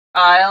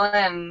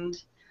Island.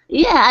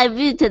 Yeah, I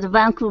visited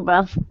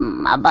Vancouver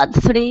about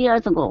 3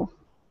 years ago.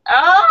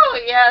 Oh,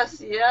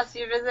 yes, yes,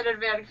 you visited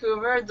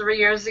Vancouver 3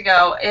 years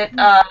ago. It's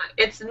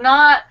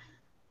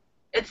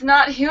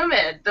not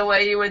humid the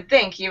way you would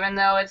think, even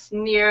though it's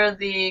near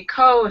the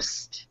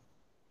coast.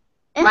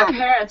 My Yeah,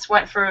 parents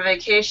went for a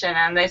vacation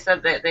and they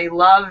said that they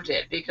loved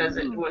it because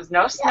it mm, was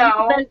no yeah, it's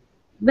snow.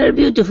 very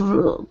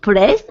beautiful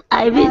place.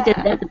 I visited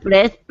Yeah. that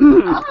place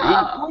in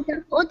Oh.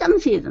 autumn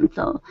season,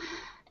 so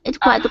it's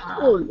quite Uh-huh.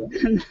 cold.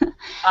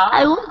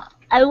 I want, Ah.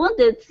 I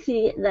wanted to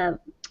see the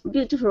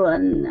beautiful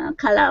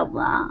color of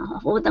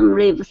autumn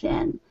leaves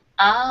and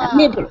Ah.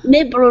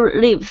 maple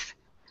leaves.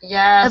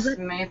 Yes, But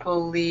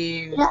maple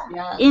leaves.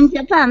 yeah, in Yes.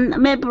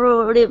 Japan,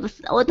 maple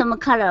leaves, autumn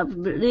color of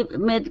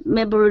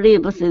maple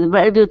leaves is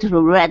very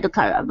beautiful red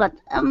color. But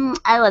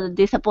I was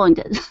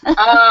disappointed.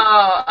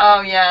 Oh,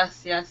 oh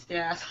yes, yes,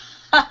 yes.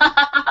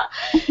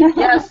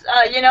 Yes,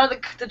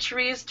 the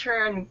trees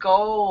turn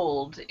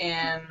gold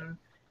in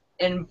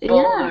Yeah.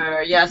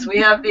 Boulder. Yes, we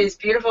have these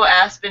beautiful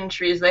aspen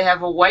trees. They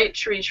have a white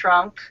tree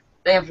trunk.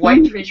 They have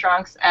white tree Mm-hmm.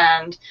 trunks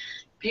and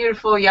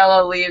beautiful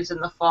yellow leaves in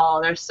the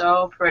fall. They're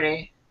so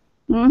pretty.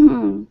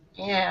 Mm-hmm.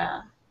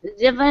 Yeah.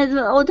 Japanese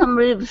autumn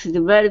leaves is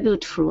very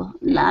beautiful.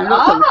 A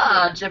lot of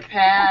Ah,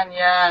 Japan,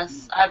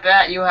 yes. I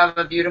bet you have a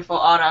beautiful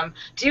autumn.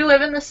 Do you live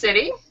in the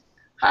city?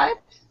 Hi.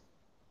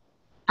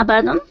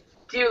 pardon?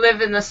 Do you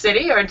live in the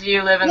city or do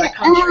you live in the Yeah,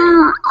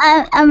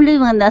 country? I'm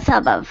living in the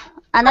suburb,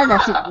 another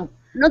city, Oh,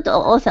 not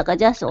Osaka,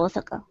 just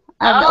Osaka.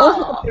 Osaka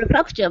oh,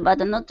 prefecture, but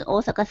not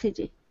Osaka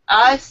city.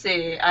 I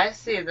see. I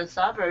see. The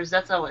suburbs.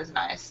 That's always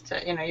nice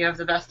you have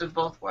the best of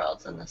both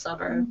worlds in the Mm.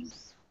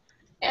 suburbs.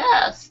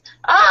 Yes.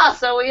 Ah,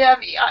 so we have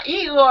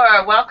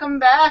Igor. Welcome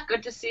back.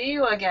 Good to see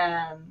you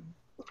again.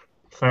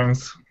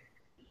 Thanks.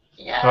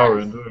 How are Yes.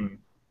 you doing?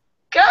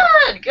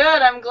 Good,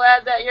 good. I'm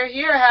glad that you're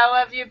here. How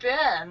have you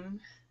been?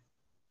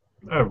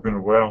 I've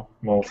been well,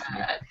 mostly.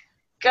 Good.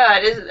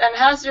 Good. And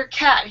how's your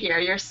cat here?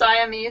 Your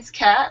Siamese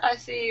cat? I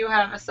see you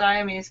have a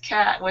Siamese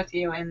cat with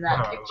you in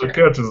that The picture.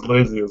 cat is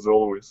lazy as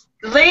always.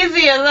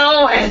 Lazy as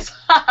always.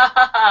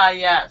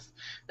 Yes,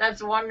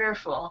 that's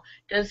wonderful.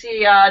 Does he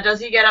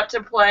get up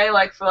to play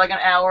like for like an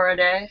hour a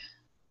day?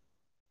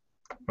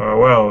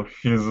 Well,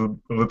 he's a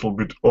little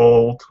bit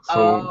old,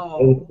 so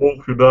all, Oh.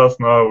 all he does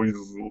now is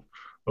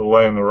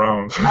laying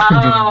around.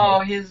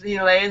 Oh, he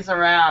lays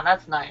around.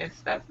 That's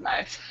nice. That's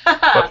nice.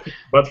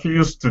 but he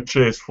used to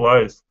chase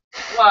flies.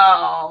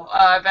 Well,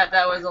 I bet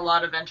that was a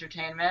lot of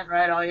entertainment,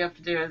 right? All you have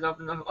to do is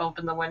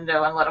open the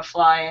window and let a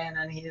fly in,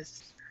 and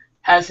he's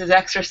has his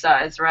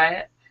exercise,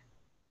 right?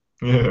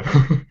 Yeah.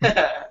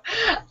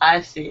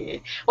 I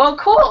see. Well,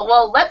 cool.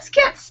 Well, let's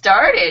get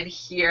started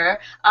here.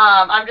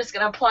 I'm just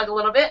gonna plug a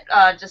little bit,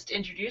 just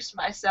introduce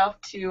myself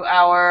to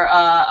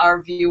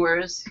our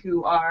viewers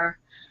who are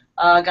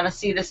gonna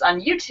see this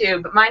on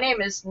YouTube. My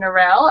name is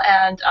Narelle,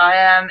 and I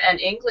am an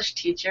English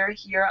teacher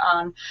here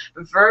on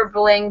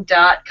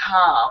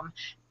Verbling.com.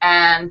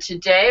 And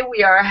today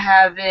we are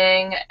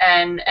having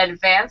an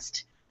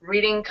advanced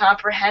reading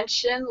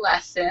comprehension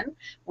lesson.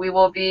 We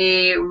will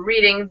be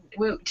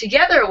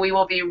together we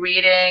will be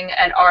reading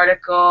an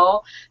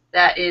article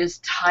that is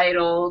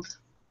titled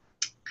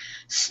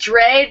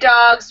Stray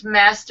Dogs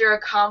Master a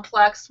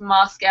Complex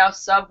Moscow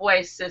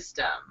Subway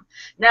System.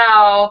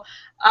 Now,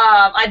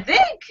 I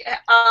think,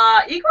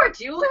 Igor,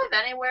 do you live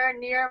anywhere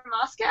near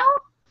Moscow?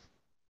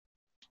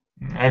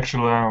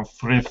 Actually, I'm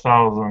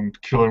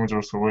 3,000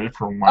 kilometers away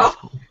from Oh,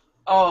 Moscow.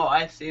 oh,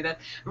 I see that.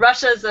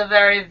 Russia's a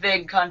very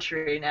big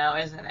country now,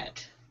 isn't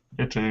it?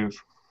 It is.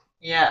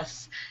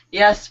 Yes,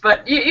 yes,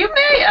 but you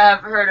may have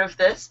heard of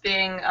this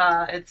being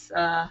it's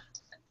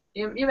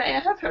you may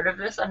have heard of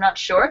this, I'm not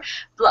sure.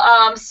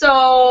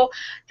 So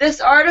this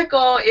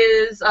article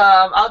is,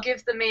 I'll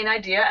give the main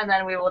idea and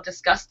then we will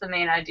discuss the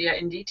main idea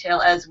in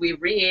detail as we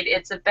read.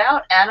 It's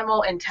about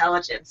animal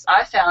intelligence.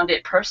 I found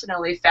it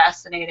personally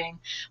fascinating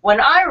when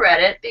I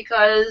read it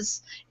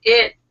because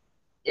it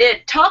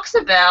it talks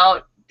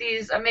about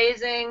these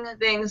amazing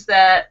things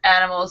that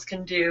animals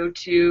can do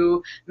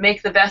to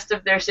make the best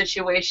of their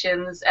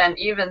situations and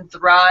even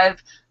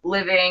thrive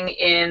living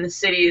in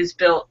cities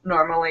built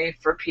normally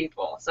for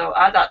people. So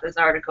I thought this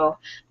article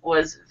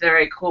was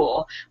very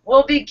cool.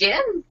 Let's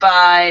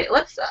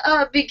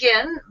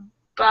begin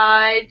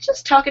by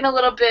just talking a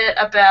little bit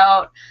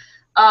about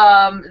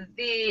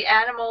the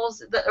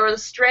animals or the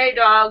stray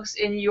dogs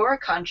in your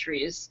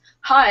countries.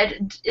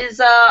 Hyde,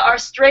 are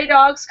stray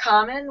dogs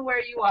common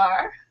where you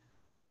are?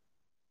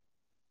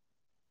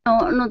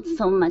 No, not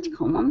so much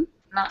common.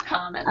 Not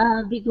common.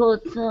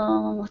 Because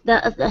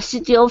the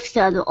city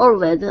officers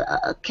always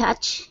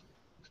catch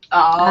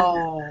uh,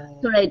 Oh.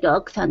 stray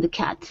dogs and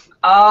cats.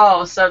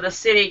 Oh, so the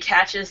city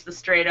catches the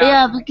stray dogs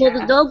Yeah, and the because the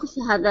cats. dogs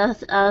have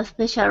a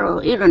special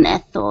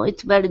illness, so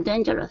it's very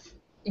dangerous.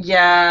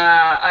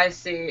 Yeah, I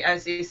see. I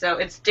see. So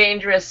it's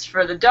dangerous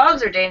for the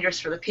dogs or dangerous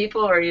for the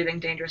people, or you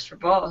think dangerous for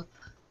both?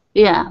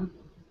 Yeah.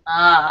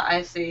 Ah,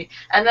 I see.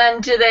 And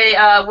then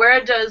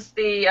where does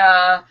the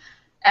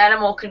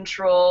animal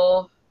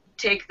control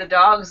take the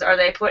dogs, are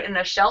they put in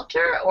a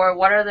shelter, or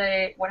what are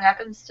they? What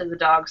happens to the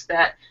dogs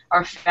that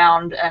are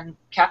found and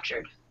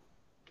captured?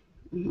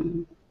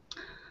 Mhm.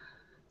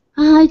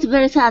 It's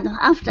very sad.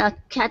 After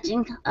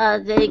catching,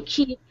 they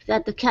keep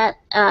that cat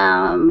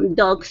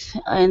dogs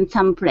in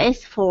some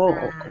place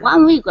for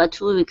 1 week or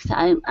 2 weeks.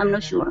 I'm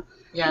not sure.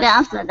 Yes. Then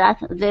after that,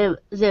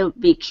 they'll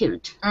be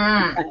killed.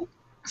 Mm.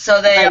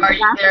 So they're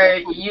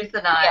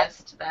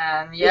euthanized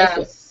then.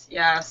 Yes.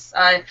 Yes.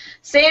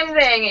 Same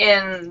thing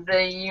in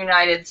the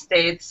United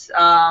States.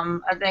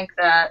 I think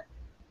that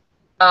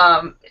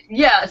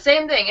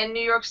same thing in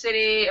New York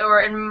City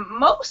or in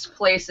most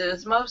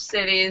places, most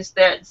cities,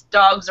 that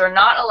dogs are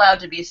not allowed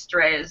to be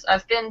strays.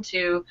 I've been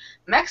to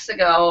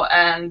Mexico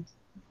and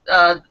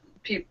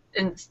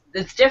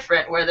it's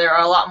different where there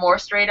are a lot more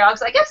stray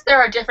dogs. I guess there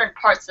are different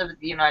parts of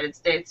the United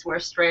States where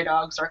stray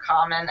dogs are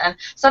common, and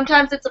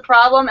sometimes it's a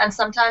problem and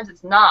sometimes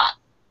it's not.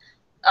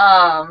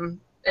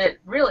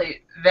 It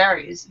really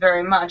varies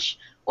very much.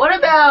 What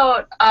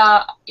about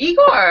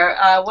Igor?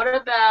 What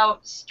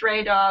about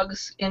stray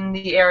dogs in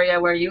the area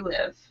where you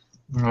live?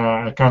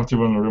 I can't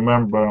even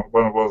remember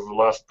when was the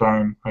last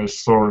time I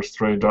saw a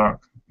stray dog.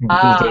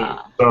 Because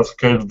they just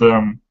catch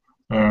them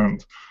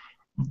and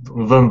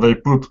then they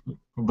put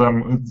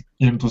them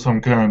into some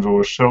kind of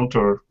a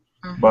shelter.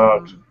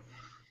 But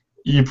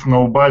if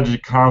nobody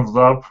comes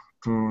up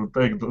to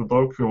take the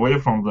dog away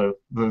from that,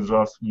 they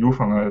just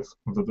euthanize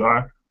the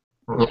dog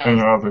or any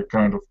other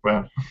kind of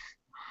pet.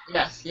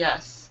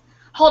 Yes.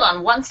 Hold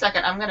on 1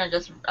 second.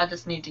 I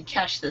just need to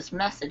catch this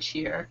message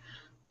here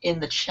in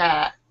the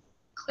chat.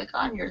 Click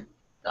on your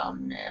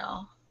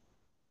thumbnail.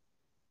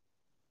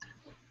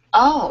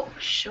 Oh,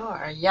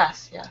 sure.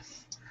 Yes.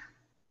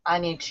 I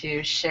need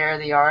to share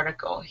the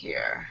article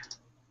here.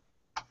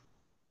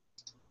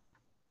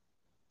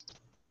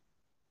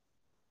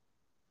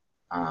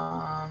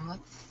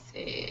 Let's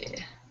see.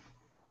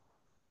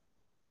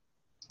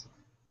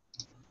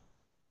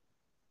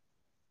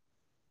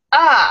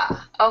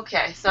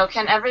 Okay. So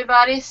can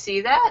everybody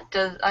see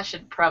that? I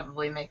should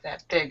probably make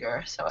that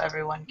bigger so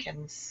everyone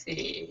can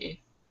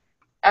see.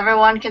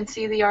 Everyone can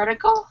see the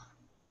article?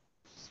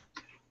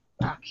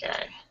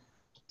 Okay.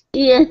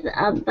 Yes,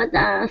 but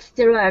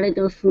still a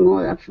little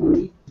smaller for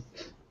me.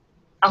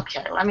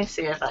 Okay, let me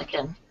see if I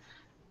can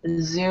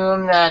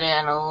zoom that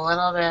in a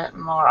little bit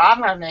more. I'm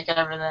going to make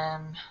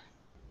everything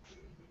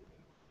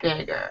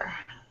bigger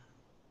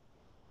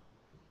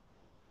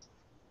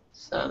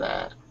so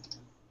that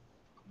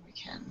we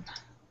can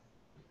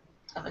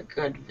have a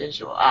good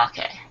visual.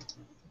 Okay.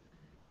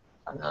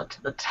 I'll go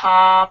to the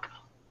top.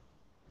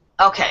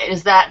 Okay,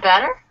 is that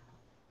better?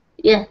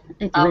 Yeah,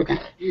 it's okay.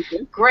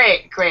 better.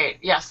 Great.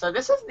 Yeah, so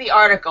this is the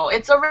article.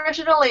 It's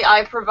originally,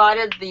 I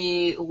provided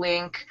the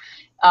link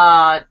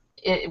at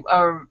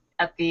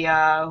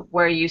the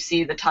where you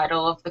see the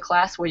title of the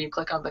class, where you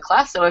click on the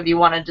class. So if you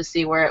wanted to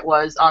see where it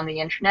was on the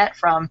internet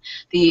from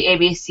the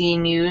ABC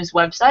News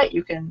website,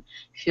 you can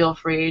feel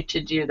free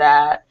to do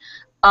that.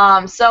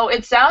 So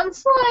it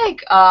sounds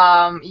like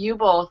you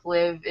both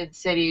live in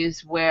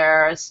cities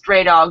where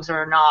stray dogs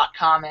are not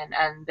common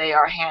and they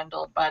are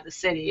handled by the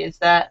city.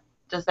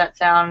 Does that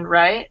sound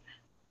right?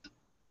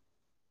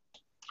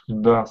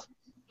 It does.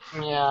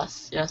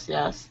 Yes.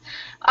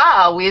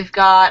 We've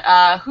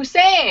got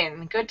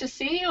Hussein. Good to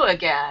see you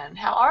again.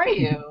 How are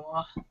you?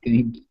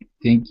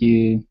 Thank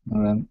you.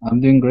 I'm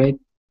doing great.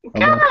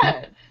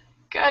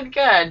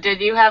 Good.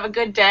 Did you have a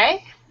good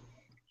day?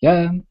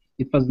 Yeah,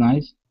 it was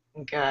nice.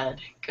 Good.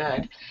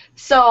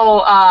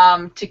 So,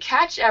 to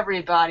catch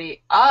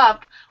everybody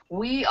up,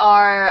 we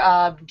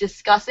are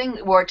discussing,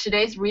 or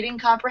today's reading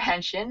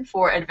comprehension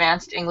for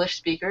advanced English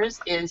speakers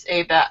is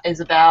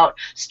about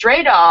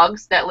stray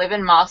dogs that live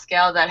in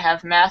Moscow that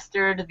have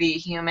mastered the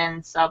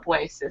human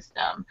subway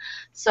system.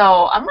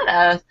 So I'm going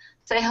to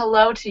say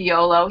hello to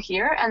Yolo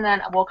here, and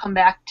then we'll come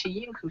back to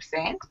you,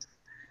 Hussein.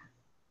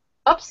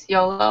 Oops,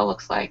 Yolo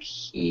looks like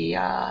he's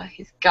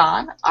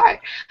gone. All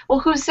right. Well,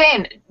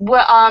 Hussein,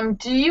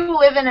 do you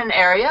live in an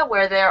area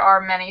where there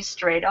are many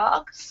stray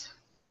dogs?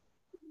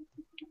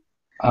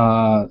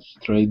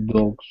 Stray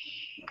dogs.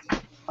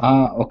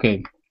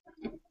 Okay.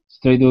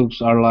 Stray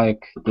dogs are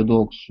like the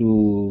dogs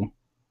who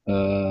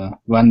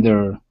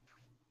wander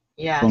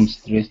from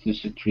streets to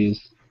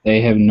streets.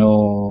 They have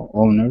no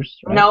owners,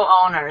 right? No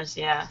owners,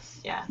 yes.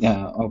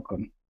 Yeah,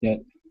 okay. Yeah.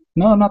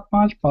 No, not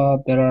much,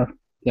 but there are.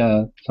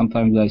 Yeah,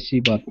 sometimes I see,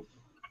 but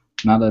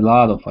not a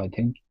lot of, I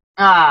think.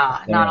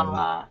 Not a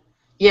lot.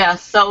 Yeah,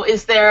 so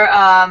is there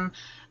a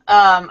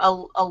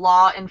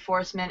law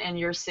enforcement in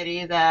your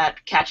city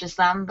that catches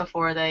them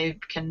before they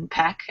can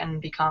peck and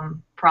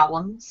become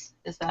problems?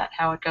 Is that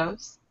how it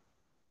goes?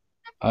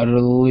 I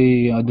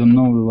don't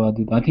know about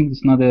it. I think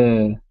it's not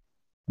a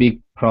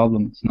big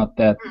problem. It's not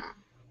that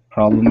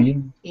problem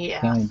here.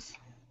 Yes.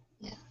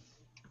 Yeah.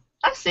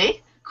 I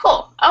see.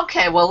 Cool.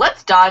 Okay, well,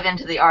 let's dive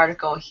into the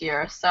article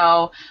here.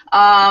 So,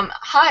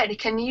 Hyde,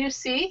 can you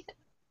see?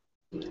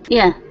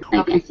 Yeah, I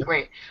Okay, can see.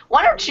 Great.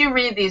 Why don't you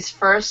read these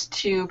first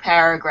two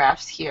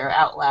paragraphs here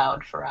out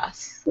loud for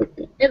us?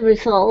 every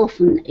so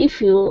often,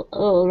 if you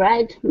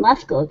ride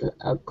Moscow's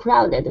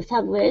crowded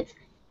subways,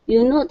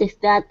 you notice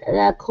that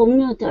the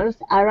commuters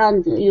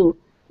around you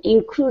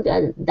include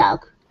a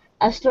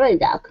stray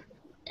dog,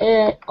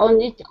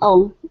 on its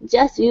own,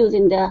 just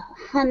using the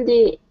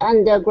handy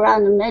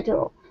underground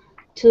metro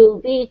to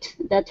beat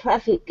the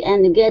traffic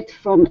and get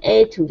from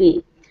A to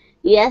B.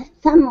 Yes,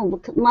 some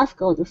of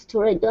Moscow's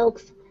stray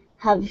dogs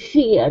have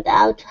figured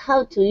out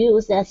how to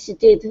use the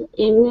city's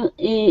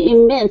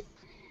immense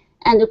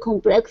and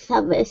complex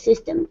subway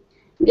system,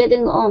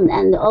 getting on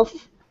and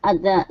off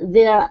at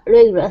their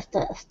regular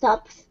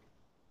stops.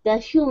 The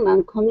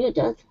human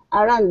commuters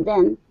around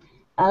them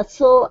are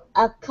so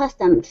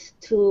accustomed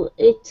to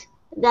it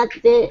that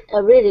they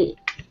really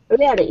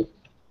rarely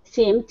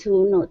seem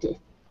to notice.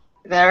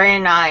 Very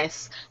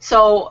nice.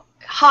 So,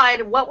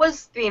 Hyde, what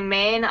was the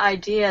main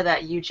idea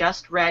that you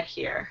just read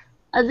here?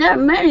 There are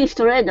many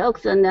stray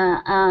dogs on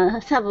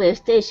the subway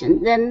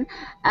station. Then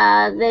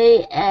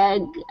they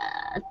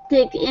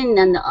take in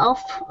and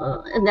off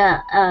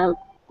the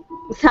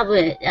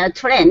subway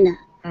train.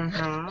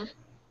 Mm-hmm.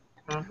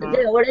 Mm-hmm.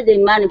 They already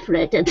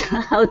manipulated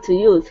how to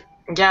use.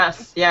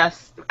 Yes,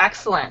 yes.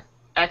 Excellent.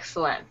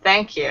 Excellent.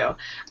 Thank you.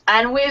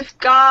 And we've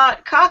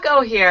got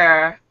Kako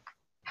here.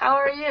 How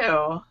are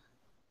you?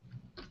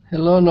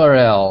 Hello,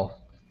 Norel.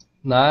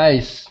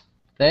 Nice.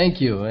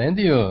 Thank you. And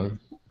you?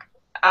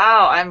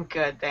 Oh, I'm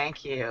good.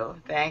 Thank you.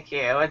 Thank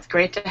you. It's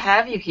great to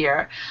have you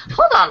here.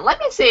 Hold on. Let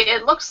me see.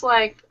 It looks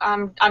like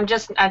I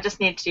just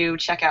need to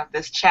check out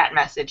this chat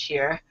message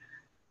here.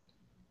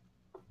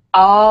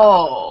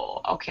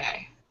 Oh,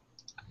 okay.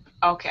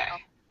 Okay.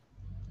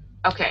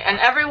 Okay, and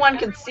everyone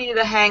can see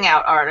the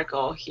Hangout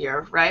article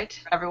here, right?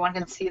 Everyone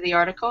can see the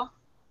article?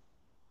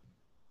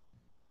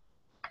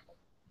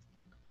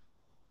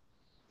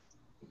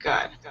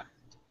 Good.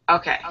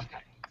 Okay.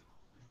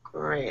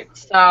 Great.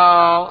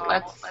 So,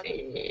 let's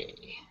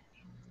see.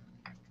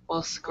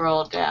 We'll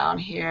scroll down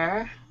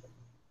here.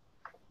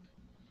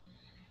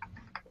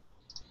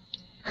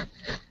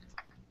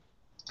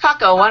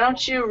 Kako, why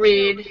don't you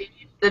read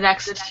the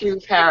next two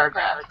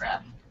paragraphs?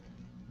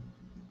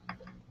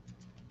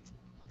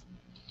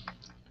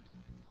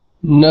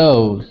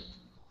 No.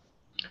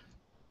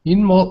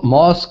 In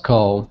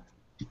Moscow,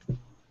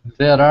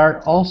 there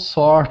are all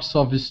sorts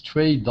of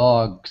stray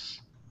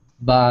dogs,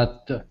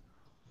 but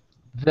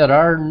there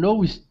are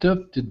no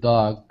stuffed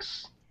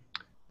dogs.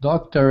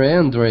 Dr.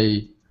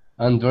 Andrei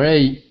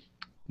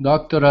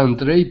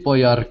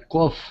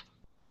Poyarkov,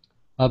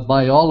 a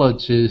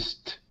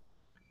biologist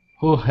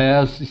who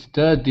has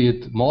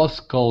studied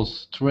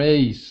Moscow's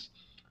strays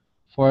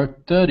for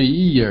 30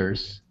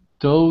 years,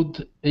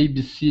 told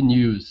ABC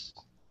News.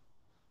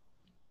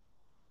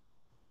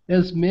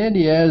 As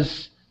many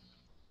as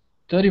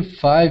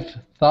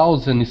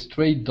 35,000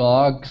 stray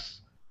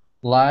dogs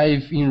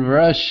live in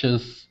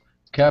Russia's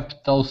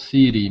capital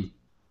city.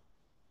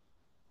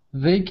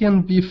 They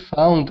can be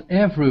found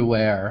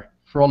everywhere,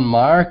 from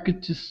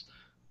markets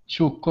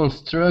to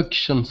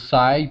construction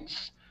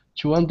sites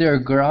to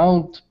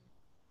underground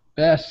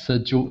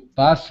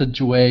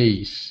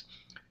passageways,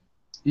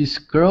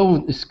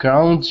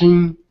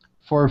 scrounging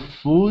for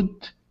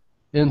food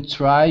and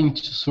trying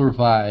to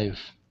survive.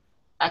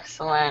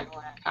 Excellent,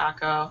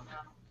 Kako.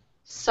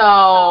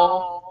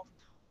 So,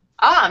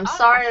 I'm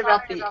sorry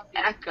about the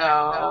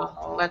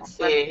echo. Let's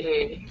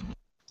see.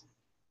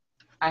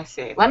 I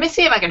see. Let me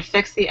see if I can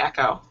fix the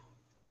echo.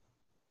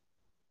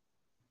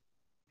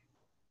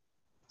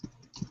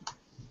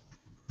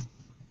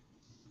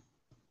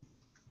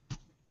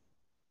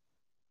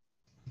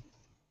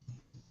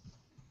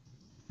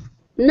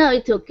 No,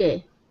 it's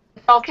okay.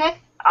 Okay?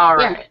 All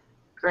right. Yeah.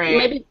 Great.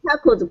 Maybe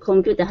Taco's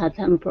computer has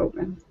some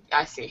problem.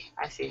 I see.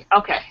 I see.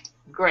 Okay.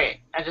 Great.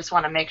 I just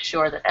want to make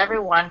sure that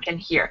everyone can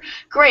hear.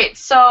 Great.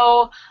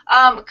 So,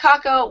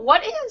 Kako,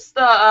 what does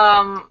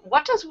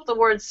the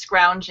word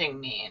scrounging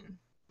mean?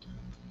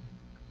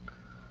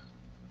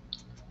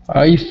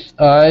 I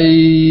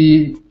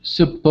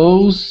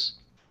suppose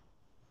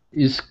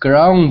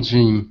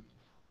scrounging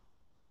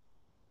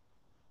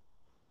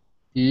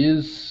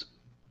is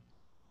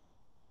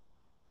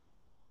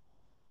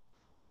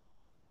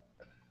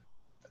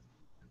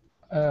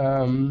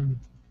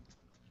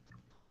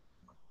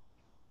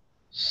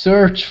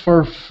search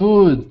for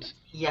food.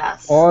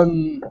 Yes.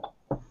 On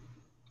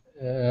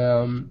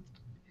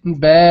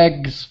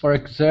bags, for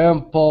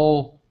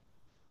example,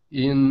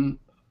 on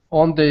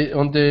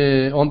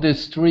the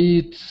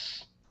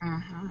streets.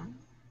 Mm-hmm.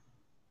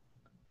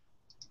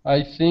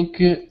 I think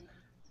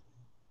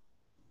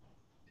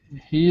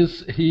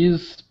he's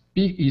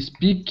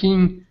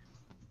speaking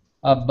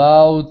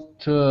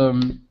about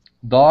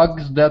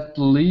dogs that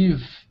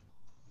live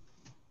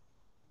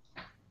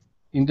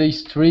in the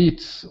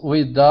streets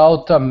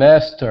without a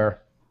master,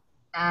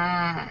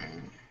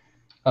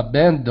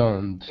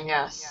 abandoned.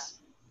 Yes.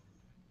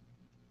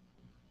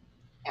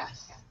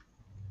 Yes.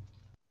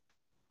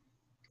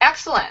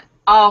 Excellent.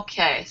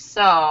 Okay,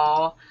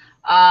 so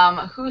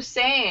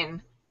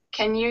Hussein,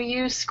 can you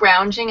use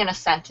scrounging in a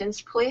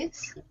sentence,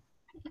 please?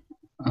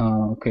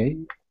 Okay.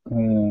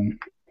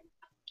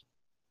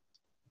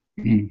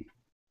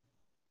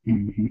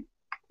 Mm-hmm.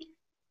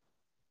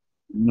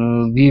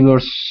 We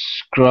were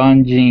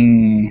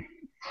scrounging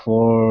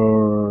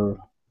for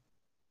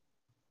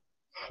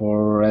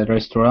a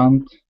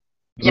restaurant.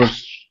 We were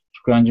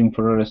scrounging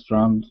for a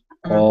restaurant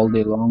all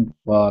day long,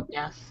 but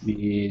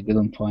we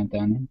didn't find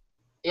any.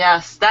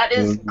 Yes, that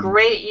is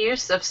great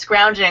use of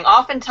scrounging.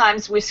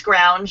 Oftentimes we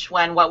scrounge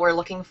when what we're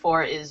looking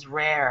for is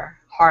rare,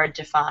 hard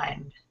to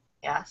find.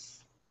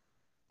 Yes.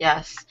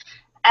 Yes.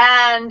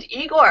 And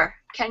Igor,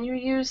 can you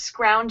use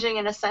scrounging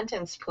in a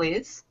sentence,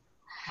 please?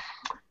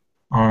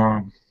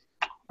 A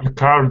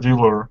car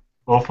dealer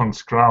often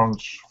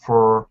scrounge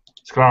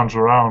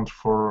around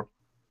for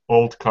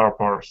old car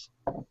parts.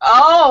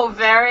 Oh,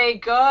 very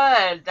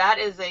good. That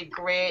is a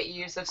great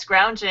use of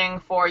scrounging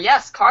for,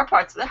 yes, car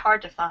parts. They're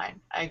hard to find.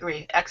 I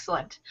agree.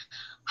 Excellent.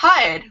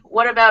 Hyde,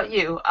 what about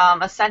you?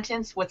 A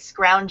sentence with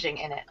scrounging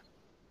in it.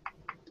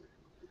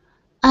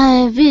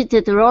 I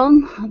visited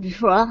Rome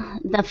before.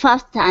 The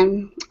first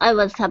time I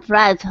was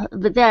surprised,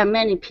 but there are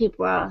many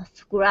people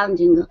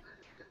scrounging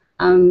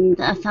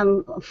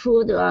some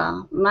food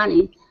or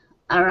money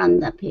around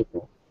the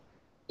people.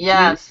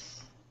 Yes.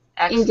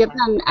 Excellent. In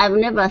Japan, I've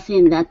never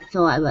seen that,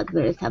 so I was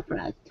very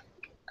surprised.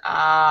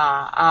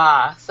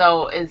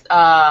 So is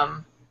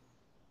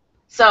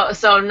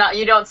so not,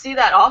 you don't see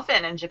that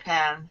often in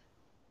Japan.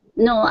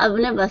 No, I've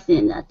never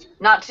seen that.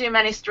 Not too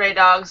many stray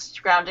dogs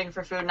scrounging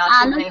for food. Not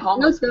too many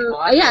homeless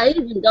people. Yeah,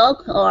 even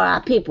dog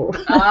or people.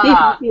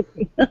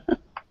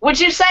 Would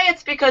you say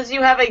it's because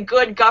you have a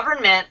good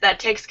government that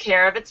takes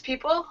care of its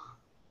people?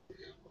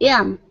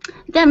 Yeah,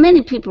 there are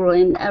many people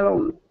in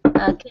Rome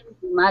came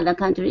from other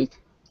countries.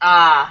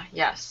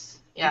 Yes,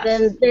 yes.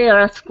 Then they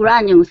are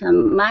scrounging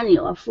some money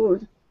or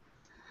food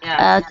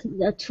to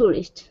the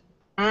tourists.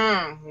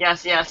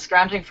 Yes, yes,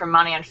 scrounging for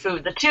money and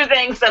food. The two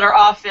things that are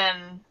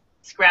often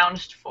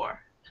scrounged for.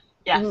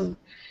 Yes.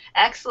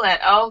 Excellent.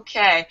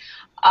 Okay.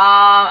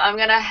 I'm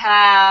going to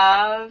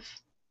have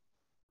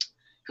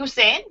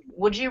Hussein,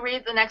 would you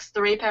read the next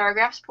 3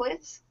 paragraphs,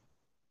 please?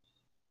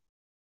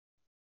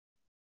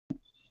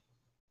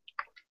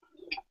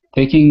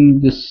 Taking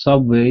the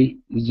subway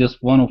is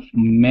just one of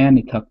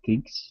many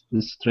tactics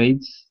the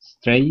strays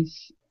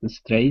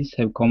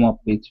have come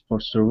up with for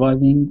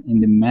surviving in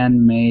the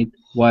man-made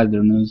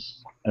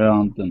wilderness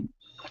around them.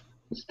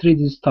 The street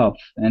is tough,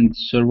 and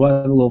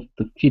survival of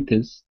the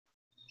fittest,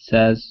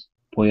 says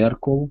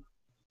Poyarkov.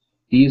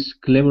 These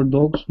clever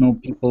dogs know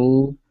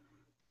people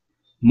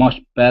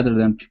much better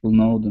than people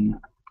know them.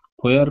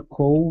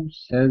 Poyarkov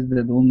says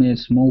that only a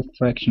small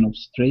fraction of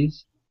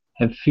strays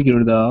have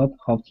figured out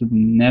how to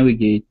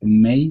navigate the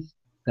maze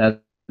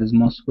that is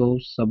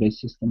Moscow's subway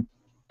system.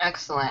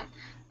 Excellent.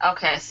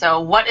 Okay, so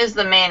what is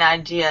the main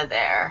idea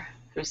there,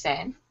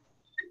 Hussein?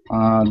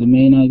 The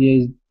main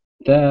idea is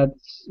that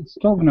it's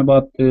talking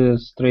about the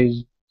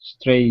stray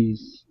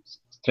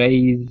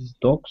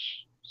dogs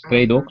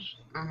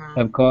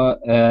have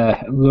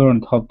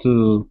learned how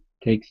to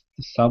take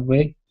the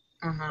subway,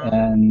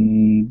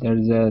 and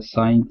there's a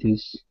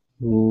scientist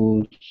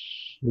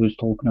who's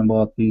talking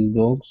about these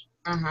dogs.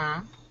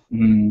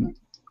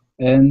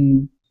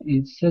 And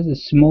it says a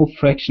small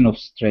fraction of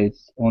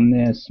strays,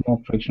 only a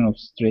small fraction of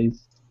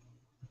strays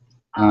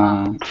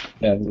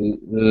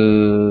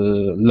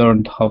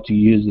learned how to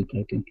use it,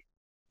 I think.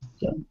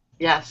 So,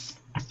 yes.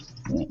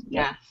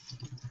 Yes.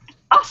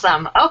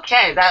 Awesome.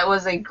 Okay, that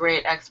was a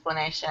great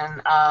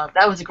explanation.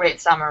 That was a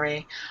great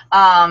summary.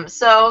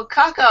 So,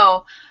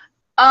 Kako,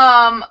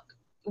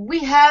 we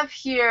have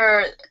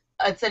here,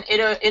 it's an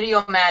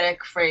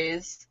idiomatic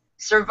phrase,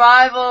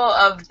 survival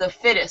of the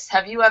fittest.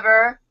 Have you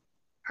ever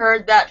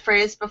heard that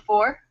phrase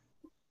before?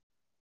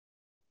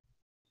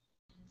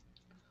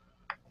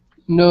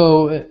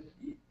 No, it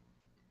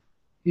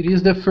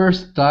is the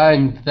first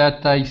time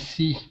that I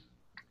see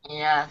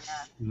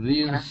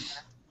this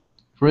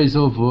phrase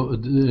of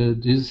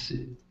this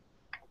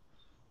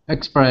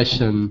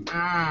expression.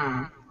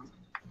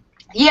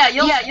 Yeah,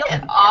 you'll see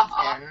it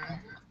often.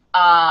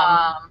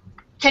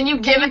 Can you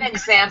give an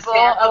example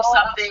of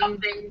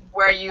something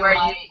where you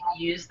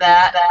use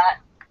that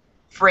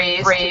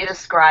phrase to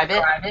describe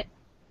it?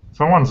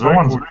 Someone's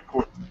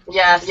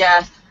Yes.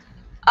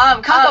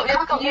 Kako,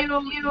 if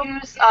you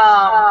use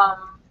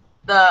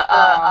the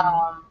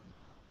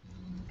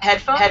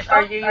headphones,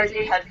 are you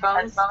using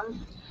headphones?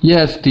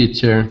 Yes,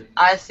 teacher.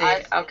 I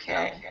see.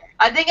 Okay.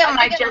 I think it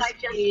might just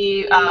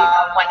be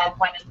when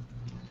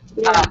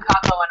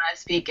Kako and I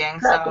speaking.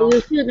 So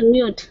you should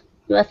mute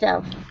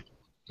yourself.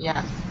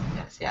 Yes.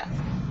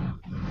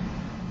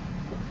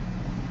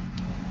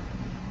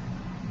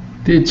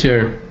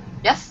 Teacher.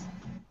 Yes.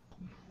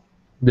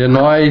 The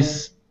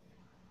noise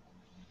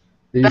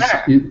is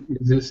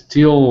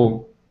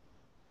still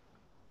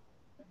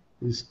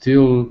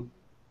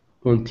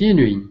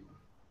continuing.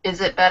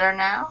 Is it better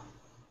now?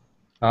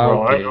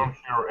 Well, Okay. I don't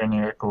hear any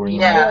echoing.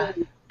 Yeah,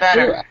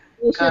 better.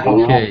 Good.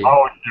 Okay.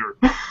 Now I hear.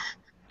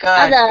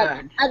 Good.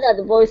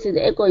 Other voices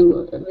echoing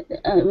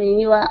in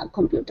your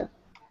computer.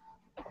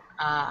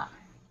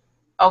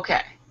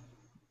 Okay.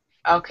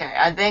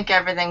 I think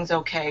everything's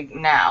okay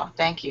now.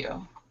 Thank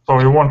you. So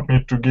you want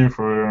me to give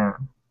an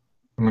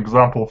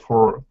example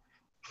for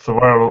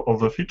survival of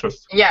the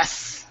fittest?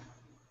 Yes.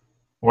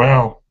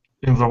 Well,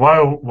 in the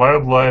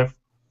wildlife,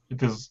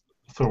 it is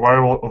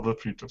survival of the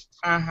fittest.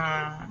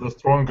 Mm-hmm. The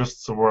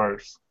strongest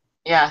survives.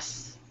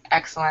 Yes.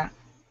 Excellent.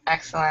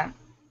 Excellent.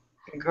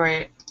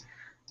 Great.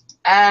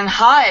 And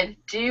Hyde,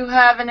 do you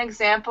have an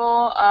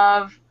example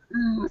of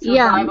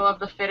survival of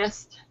the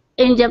fittest?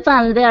 In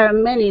Japan, there are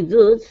many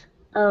zoos.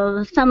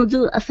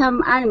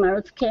 Some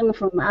animals came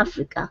from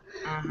Africa,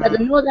 but the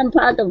northern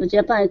part of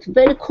Japan is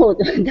very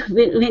cold in the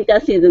winter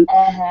season.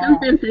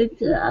 Sometimes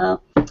it's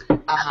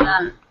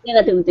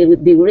negative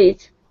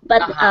degrees.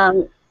 But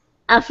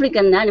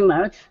African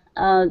animals,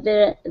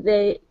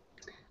 they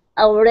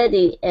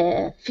already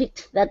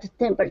fixed that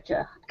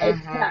temperature.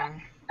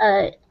 And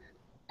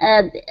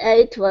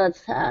it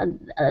was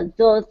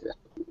those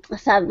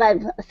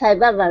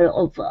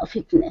survival of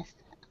fitness.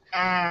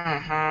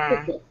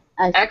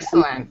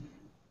 Excellent.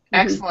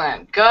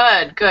 Excellent.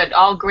 Good, good.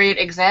 All great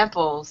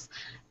examples.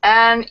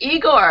 And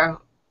Igor,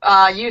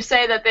 you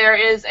say that there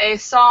is a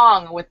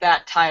song with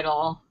that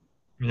title.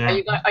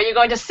 Yeah. Are you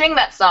going to sing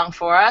that song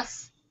for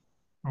us?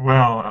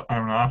 Well,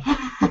 I'm not.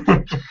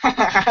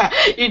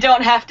 You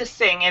don't have to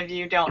sing if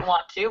you don't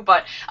want to,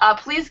 but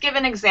please give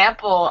an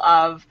example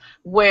of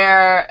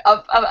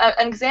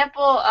an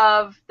example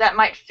of that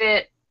might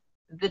fit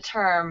the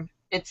term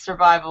 "it's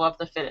survival of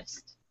the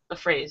fittest," the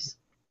phrase.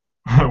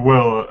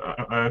 Well,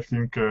 I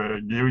think I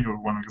gave you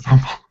one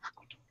example.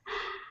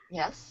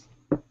 Yes.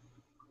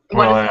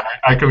 Well,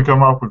 I can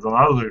come up with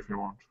another if you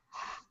want.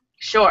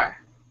 Sure.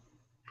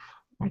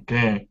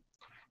 Okay.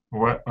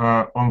 Well,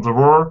 on the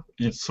war,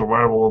 it's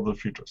survival of the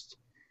fittest.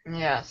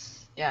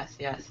 Yes, yes,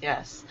 yes,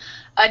 yes.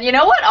 And you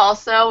know what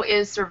also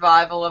is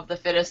survival of the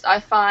fittest? I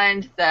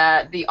find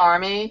that the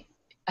Army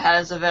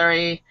has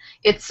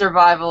it's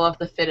survival of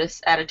the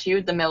fittest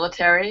attitude, the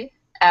military,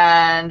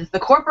 and the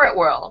corporate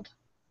world.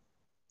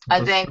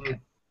 I think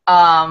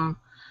a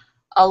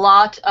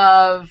lot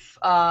of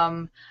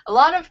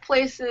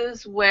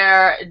places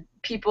where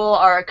people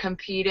are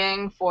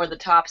competing for the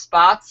top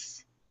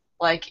spots,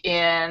 like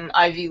in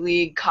Ivy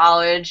League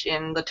college,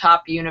 in the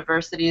top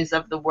universities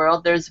of the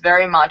world, there's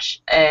very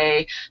much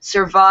a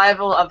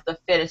survival of the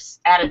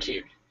fittest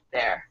attitude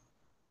there.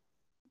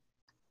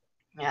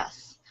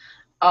 Yes.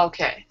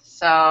 Okay,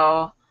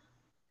 so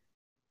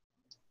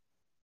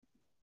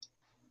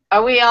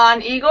are we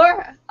on,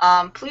 Igor?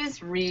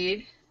 Please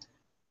read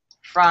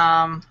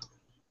from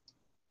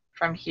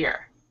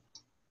here.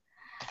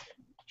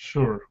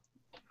 Sure.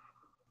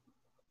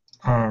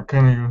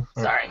 Can you...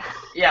 Sorry.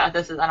 Yeah, I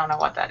don't know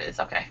what that is.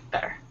 Okay,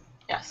 better.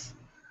 Yes.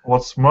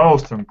 What's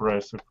most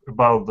impressive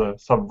about the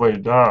subway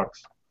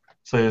dogs,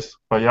 says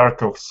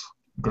Payarkov's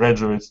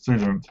graduate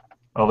student,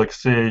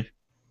 Alexei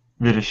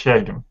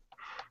Vereshchagin,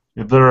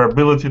 is their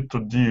ability to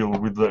deal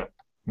with the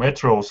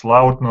metro's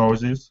loud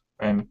noises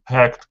and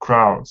packed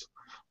crowds,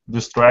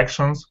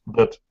 distractions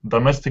that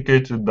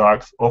domesticated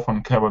dogs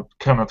often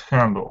cannot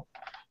handle.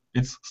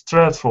 It's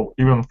stressful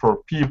even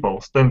for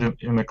people standing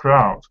in a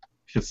crowd,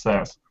 he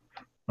says,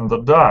 and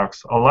the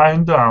dogs are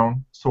lying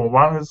down so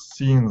one is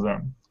seeing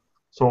them,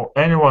 so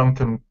anyone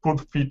can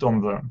put feet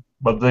on them,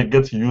 but they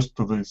get used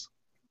to this.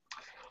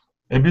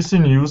 ABC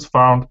News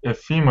found a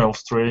female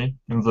stray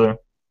in the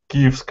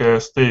Kievskaya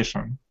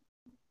station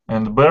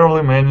and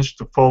barely managed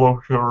to follow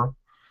her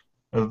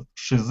as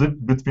she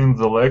zipped between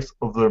the legs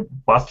of the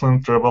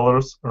bustling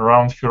travelers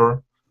around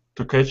her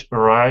to catch a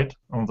ride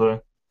on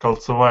the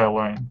Koltsevaya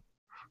line.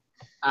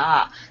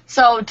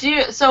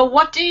 So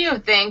what do you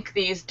think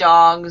these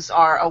dogs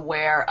are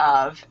aware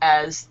of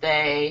as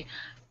they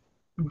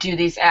do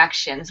these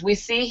actions? We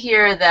see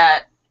here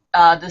that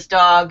this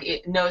dog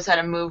knows how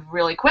to move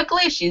really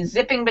quickly. She's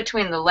zipping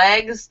between the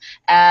legs,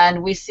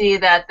 and we see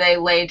that they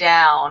lay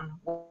down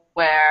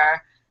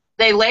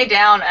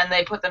and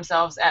they put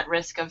themselves at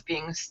risk of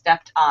being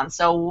stepped on.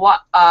 So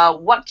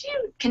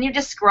can you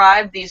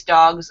describe these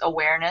dogs'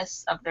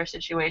 awareness of their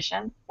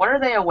situation? What are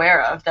they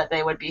aware of that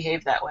they would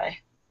behave that way?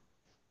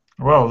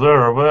 Well,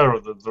 they're aware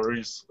that there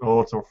is a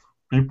lot of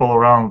people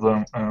around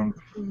them and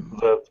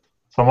that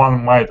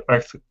someone might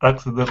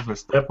accidentally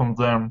step on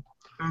them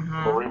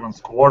or even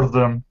squirt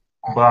them,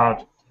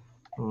 but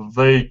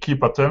they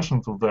keep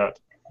attention to that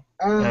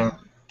and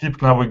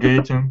keep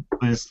navigating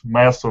this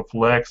mass of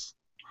legs.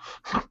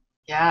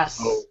 Yes.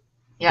 So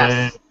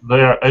yes.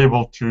 They are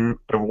able to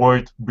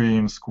avoid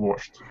being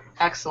squashed.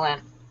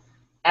 Excellent.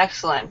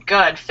 Excellent.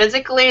 Good.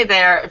 Physically,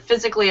 they're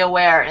physically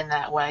aware in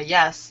that way,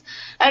 yes.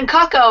 And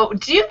Kako,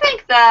 do you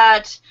think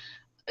that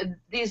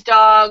these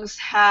dogs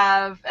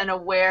have an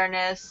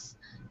awareness?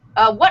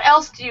 What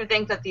else do you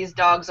think that these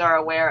dogs are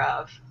aware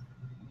of?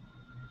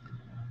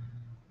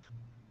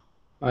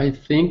 I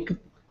think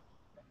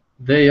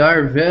they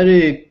are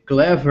very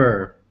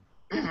clever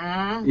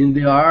in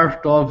the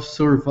art of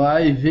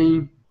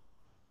surviving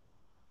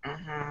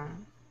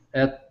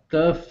at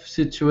tough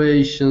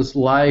situations,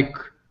 like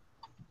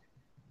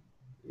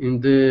in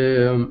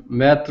the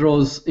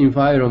metro's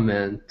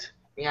environment.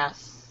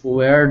 Yes.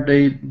 Where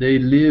they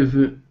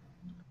live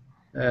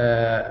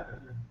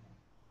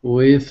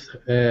with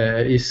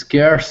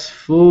scarce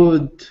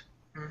food,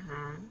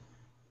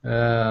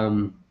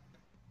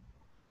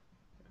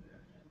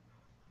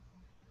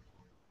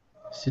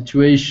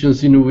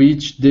 situations in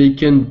which they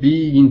can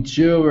be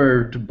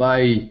injured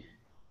by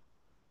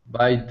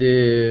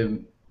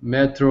the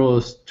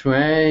metro's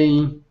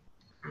train,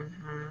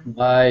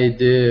 by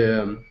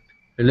the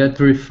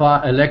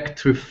electrified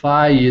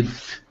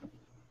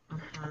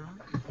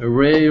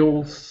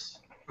rails.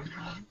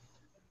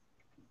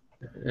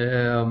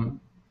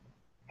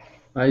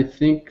 I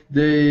think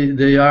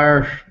they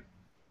are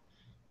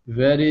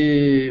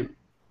very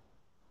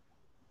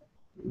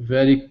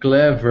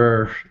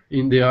clever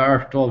in the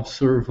art of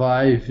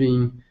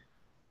surviving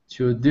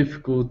to a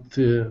difficult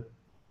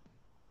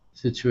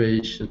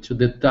situation, to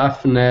the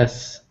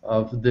toughness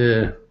of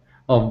their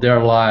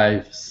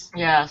lives.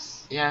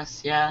 Yes.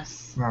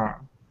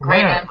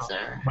 Great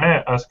answer. May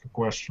I ask a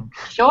question?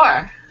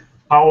 Sure.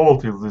 How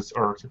old is this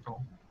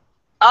article?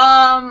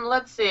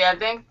 Let's see. I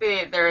think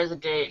there is a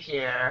date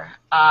here.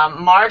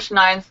 March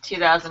 9th,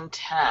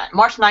 2010.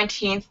 March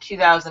 19th,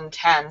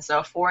 2010.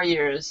 So 4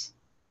 years.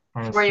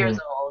 4 years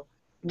old.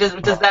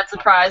 Does that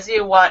surprise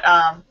you?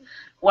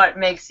 What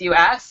makes you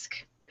ask?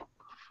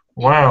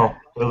 Well,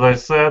 as I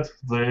said,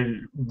 they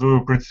do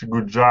a pretty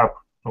good job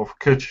of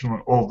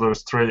catching all the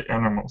stray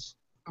animals.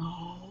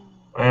 Oh.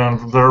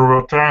 And there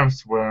were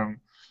times when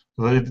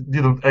they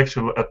didn't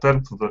actually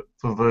attend to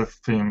this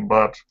thing,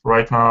 but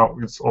right now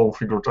it's all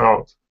figured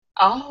out.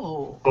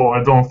 Oh. So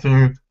I don't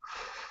think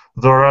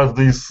there are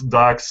these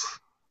dogs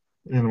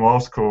in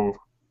Moscow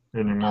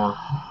anymore.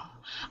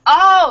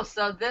 Oh,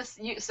 so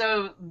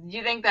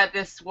you think that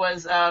this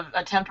was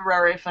a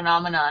temporary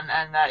phenomenon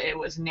and that it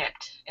was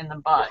nipped in the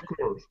bud? Of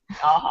course.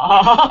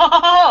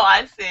 Oh,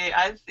 I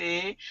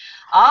see.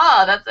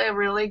 Ah, that's a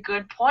really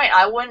good point.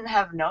 I wouldn't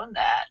have known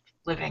that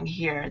living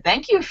here.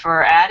 Thank you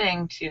for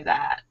adding to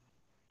that.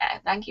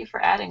 Thank you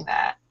for adding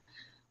that.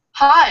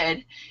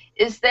 Hyde,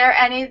 is there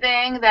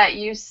anything that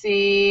you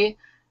see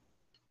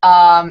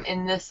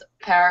in this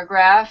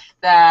paragraph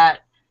that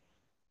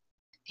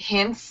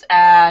hints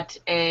at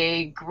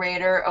a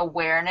greater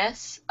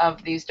awareness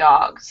of these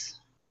dogs?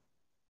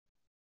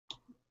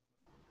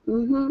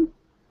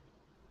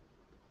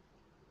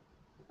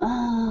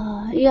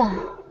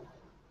 Yeah.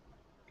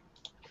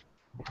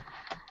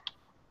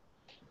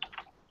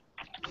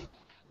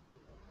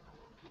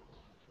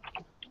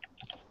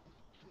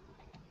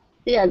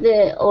 Yeah,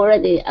 they're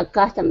already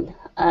accustomed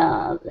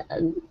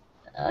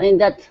in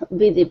that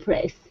busy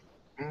place.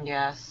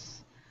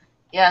 Yes,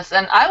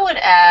 and I would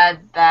add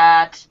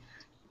that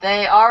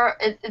they are.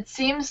 It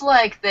seems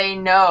like they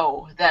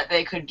know that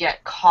they could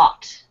get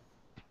caught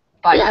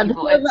by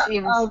people. It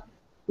seems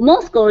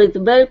Moscow is a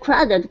very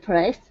crowded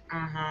place.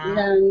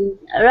 In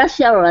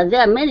Russia,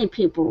 there are many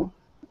people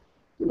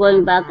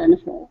going back and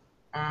forth.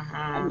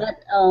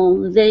 But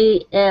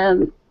they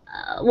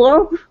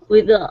work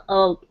with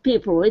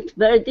people. It's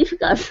very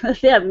difficult.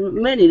 There are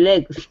many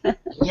legs.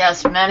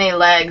 Yes, many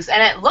legs,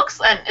 and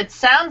it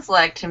sounds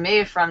like to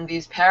me from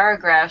these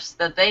paragraphs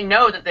that they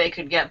know that they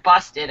could get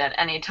busted at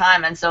any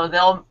time, and so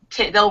they'll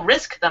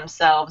risk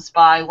themselves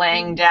by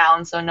laying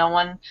down so no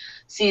one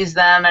sees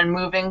them and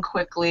moving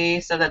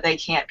quickly so that they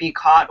can't be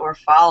caught or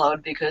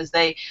followed, because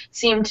they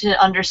seem to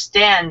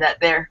understand that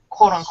they're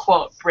quote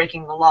unquote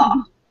breaking the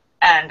law.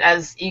 And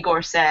as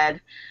Igor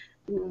said,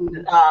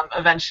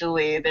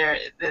 eventually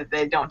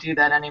they don't do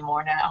that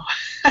anymore now.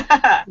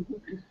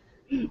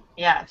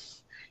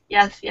 Yes.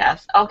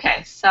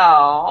 Okay,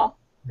 so.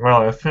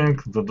 Well, I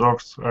think the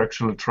dogs are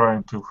actually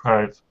trying to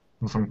hide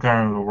in some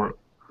kind of a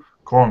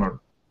corner.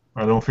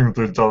 I don't think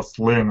they're just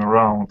laying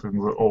around in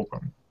the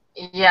open.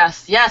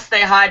 Yes,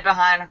 they hide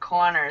behind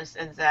corners,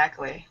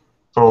 exactly.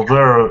 So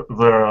they're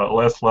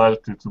less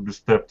likely to be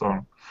stepped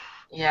on.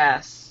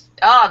 Yes.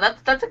 Oh,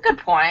 that's a good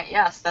point.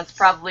 Yes, that's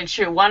probably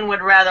true. One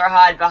would rather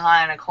hide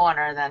behind a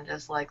corner than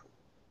just like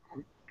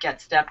get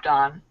stepped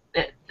on.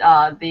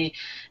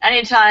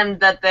 Anytime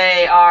that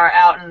they are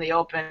out in the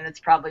open,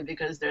 it's probably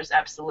because there's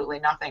absolutely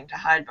nothing to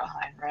hide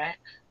behind, right?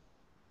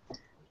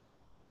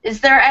 Is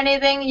there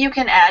anything you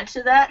can add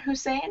to that,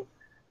 Hussein?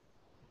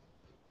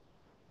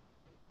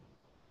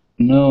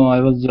 No, I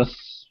was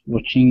just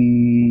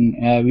watching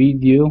a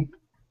video.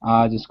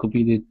 I just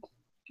copied it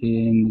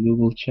in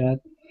Google Chat.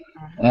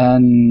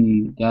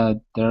 And there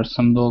are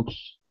some dogs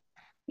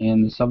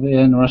in the subway,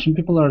 and Russian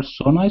people are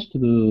so nice to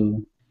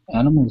the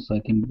animals, I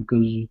think,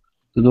 because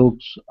the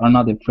dogs are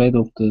not afraid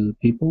of the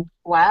people.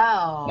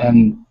 Wow.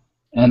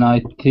 And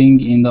I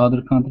think in the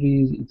other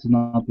countries it's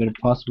not very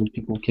possible.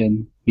 People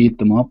can beat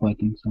them up. I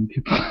think some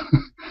people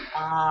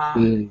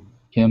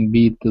can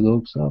beat the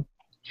dogs up.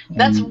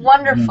 That's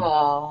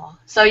wonderful.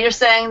 So you're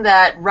saying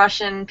that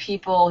Russian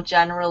people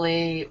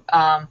generally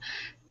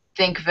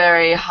think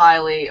very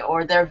highly,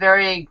 or they're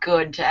very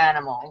good to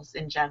animals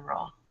in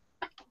general?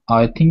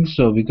 I think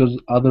so, because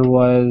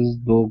otherwise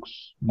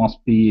dogs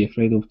must be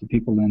afraid of the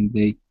people, and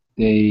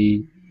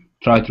they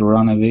try to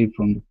run away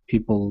from the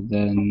people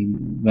then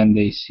when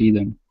they see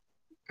them.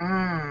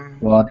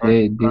 But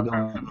they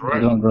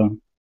don't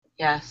run.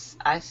 Yes,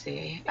 I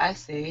see. I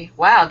see.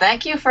 Wow,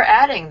 thank you for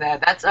adding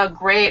that. That's a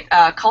great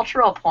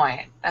cultural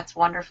point. That's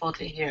wonderful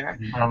to hear.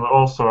 And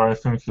also, I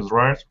think he's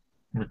right,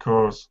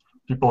 because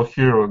people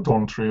here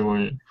don't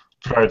really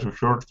try to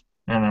hurt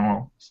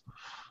animals.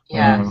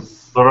 And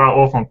Yes. there are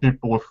often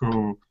people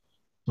who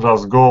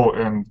just go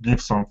and give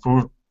some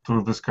food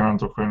to this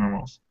kind of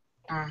animals.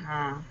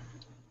 Mm-hmm.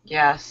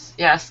 Yes,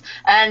 yes.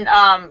 And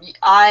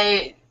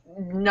I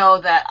know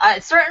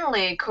that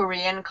certainly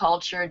Korean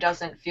culture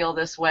doesn't feel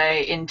this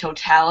way in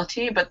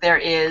totality, but there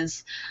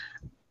is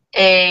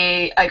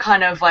a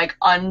kind of like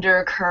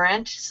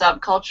undercurrent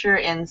subculture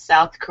in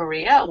South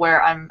Korea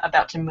where I'm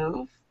about to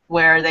move,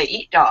 where they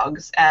eat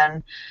dogs,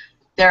 and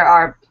there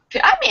are,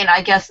 I mean,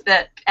 I guess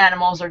that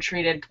animals are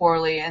treated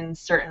poorly in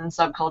certain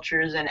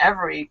subcultures in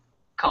every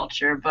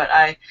culture, but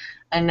I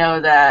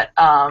know that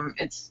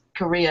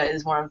Korea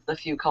is one of the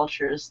few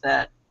cultures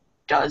that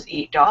does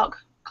eat dog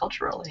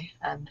culturally,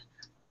 and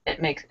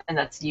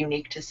that's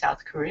unique to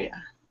South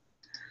Korea.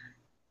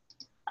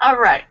 All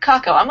right,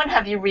 Kako, I'm going to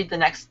have you read the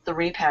next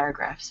 3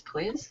 paragraphs,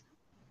 please.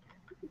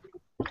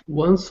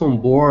 Once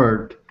on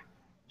board,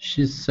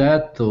 she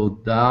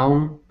settled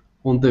down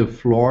on the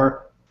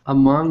floor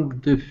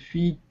among the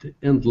feet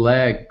and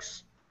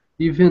legs,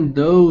 even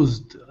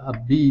dozed a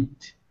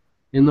bit,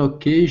 and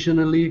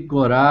occasionally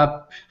got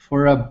up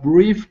for a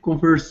brief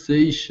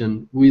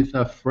conversation with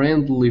a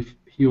friendly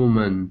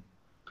human.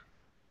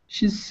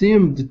 She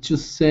seemed to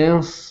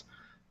sense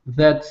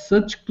that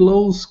such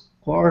close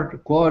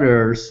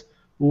quarters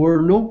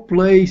were no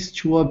place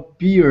to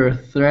appear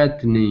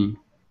threatening.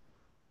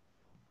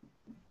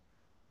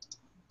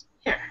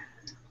 Here.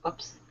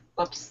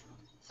 Whoops.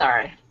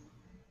 Sorry.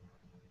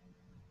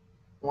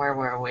 Where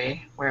were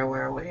we?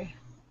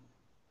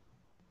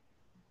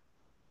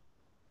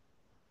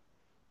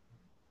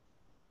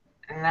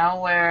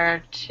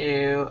 Nowhere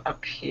to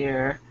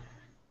appear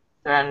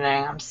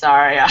threatening. I'm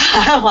sorry.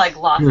 I like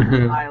lost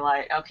the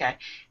highlight. Okay.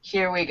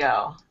 Here we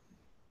go.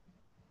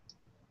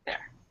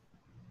 There.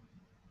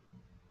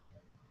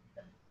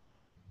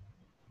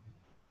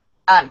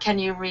 Can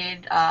you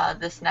read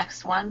this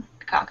next one,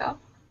 Kako?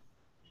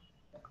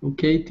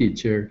 Okay,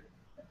 teacher.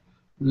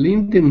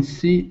 Linden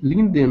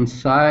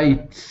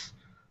cites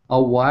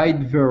a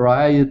wide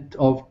variety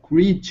of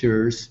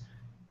creatures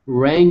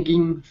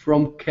ranging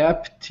from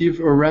captive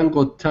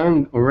orangutans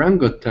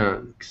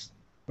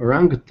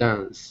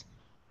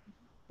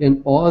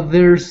and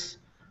others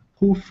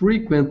who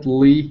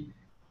frequently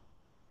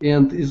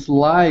and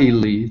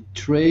slyly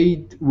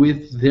trade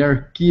with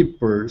their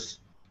keepers,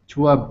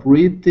 to a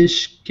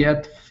British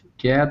cat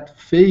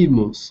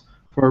famous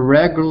for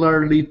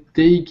regularly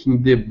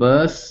taking the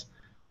bus,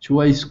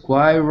 to a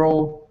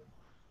squirrel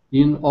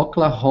in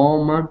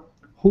Oklahoma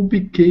who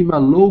became a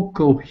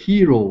local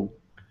hero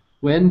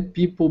when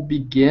people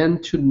began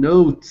to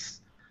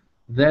notice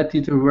that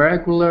it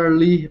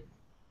regularly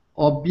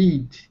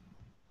obeyed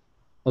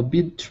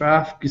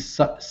traffic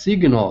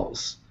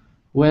signals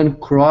when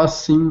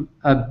crossing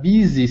a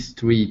busy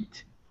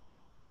street.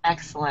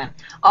 Excellent.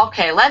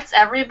 Okay,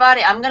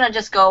 I'm going to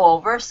just go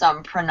over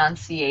some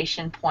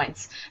pronunciation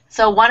points.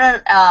 So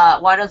why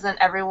doesn't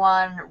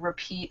everyone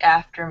repeat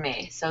after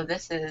me? So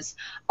this is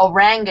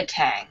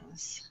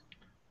orangutans.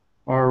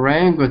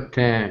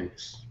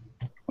 Orangutans.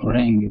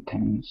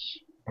 Orangutans.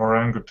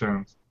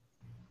 Orangutans.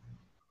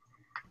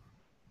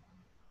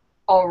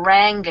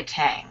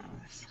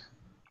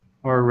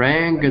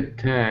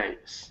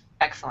 Orangutans.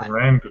 Excellent.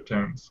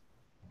 Orangutans.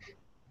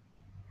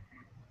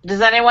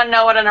 Does anyone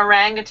know what an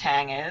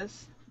orangutan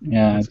is?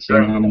 Yeah, it's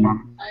an animal.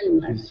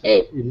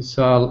 It's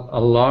a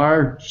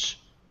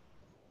large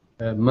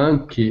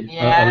monkey,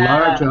 Yes. a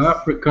large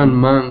African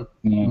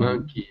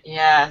monkey.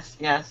 Yes,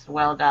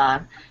 well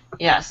done.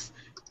 Yes.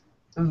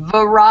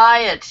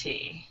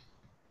 Variety.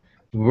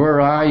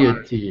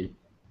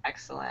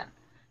 Excellent.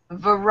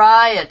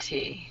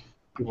 Variety.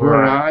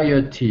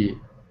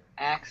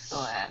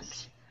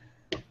 Excellent.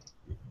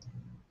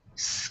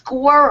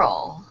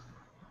 Squirrel.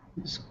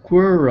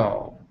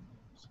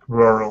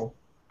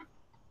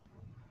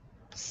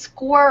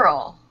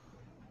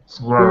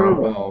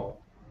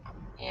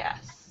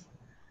 Yes.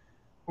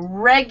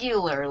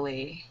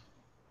 Regularly.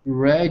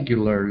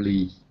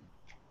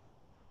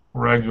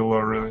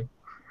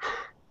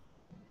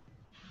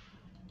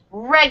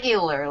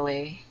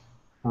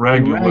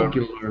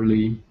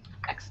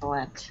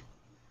 Excellent.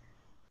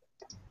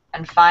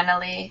 And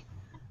finally,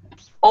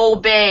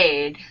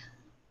 obeyed.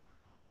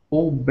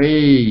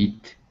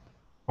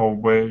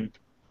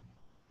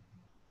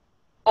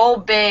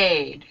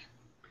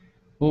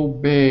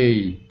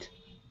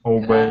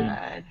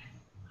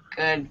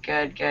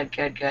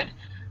 Good.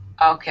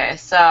 Okay,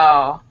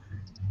 so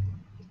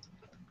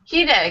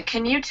Hide,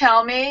 can you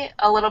tell me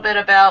a little bit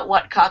about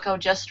what Kako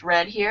just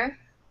read here?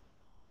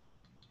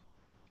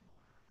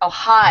 Oh,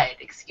 Hyde,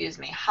 excuse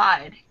me,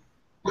 Hyde.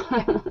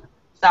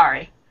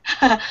 Sorry.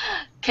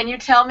 Can you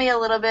tell me a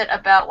little bit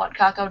about what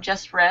Kako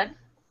just read?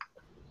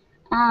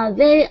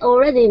 They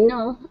already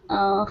know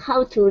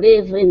how to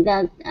live in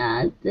that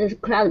this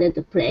crowded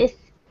place.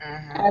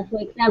 For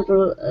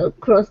example,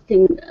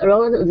 crossing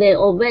road, they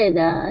obey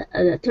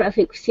the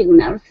traffic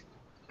signals.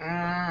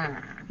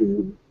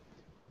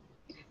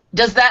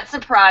 Does that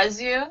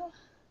surprise you?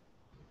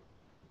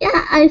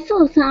 Yeah, I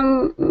saw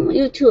some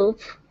YouTube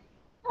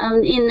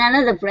in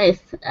another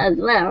place as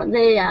well.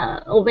 They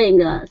are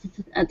obeying a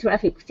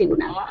traffic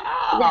signal.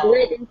 Wow. They're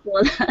waiting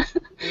for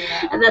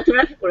the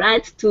traffic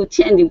light to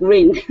change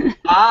green.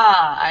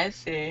 I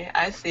see.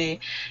 I see.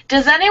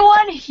 Does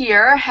anyone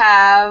here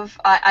have,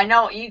 I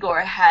know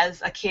Igor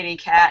has a kitty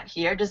cat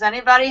here. Does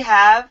anybody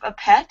have a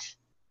pet?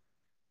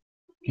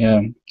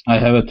 Yeah, I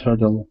have a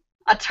turtle.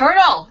 A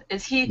turtle?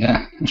 Is he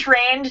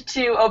trained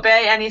to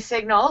obey any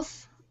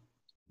signals?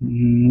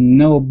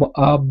 No,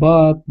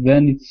 but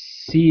when it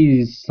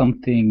sees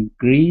something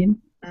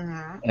green,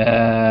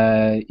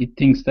 it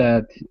thinks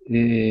that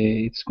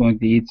it's going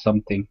to eat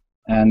something,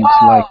 and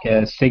it's like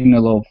a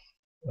signal of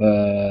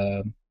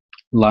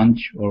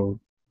lunch or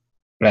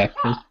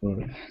breakfast.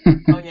 Or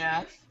oh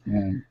yes.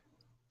 Yeah.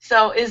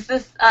 So is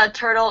this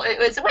turtle?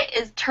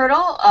 Is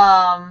turtle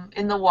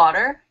in the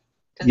water?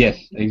 Yes,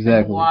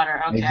 exactly.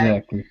 Water. Okay.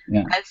 Exactly.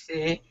 Yeah. I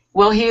see.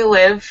 Will he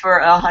live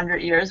for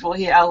 100 years? Will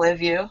he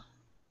outlive you?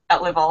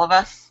 Outlive all of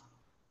us?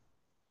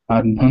 I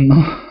don't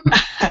know.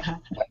 I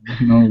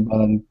don't know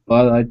about it,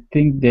 but I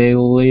think they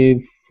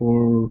live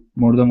for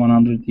more than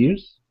 100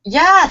 years.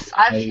 Yes,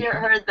 I've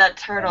heard that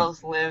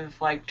turtles live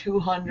like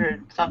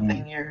 200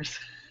 something years.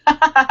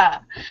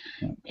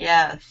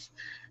 Yes.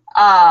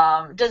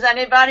 Does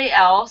anybody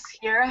else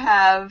here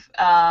have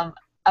a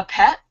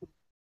pet?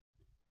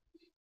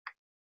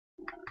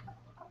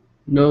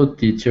 No,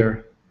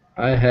 teacher,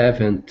 I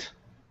haven't.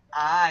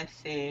 I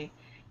see.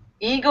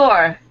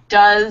 Igor,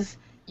 does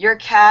your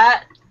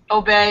cat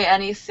obey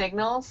any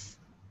signals?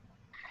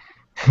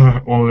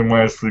 Only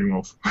my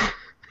signals.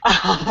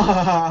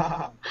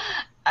 I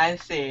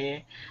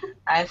see.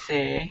 I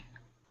see.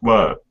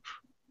 But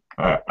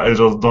I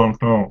just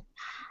don't know.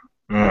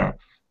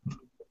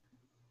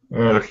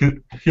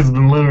 He's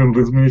been living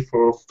with me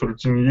for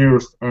 13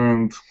 years,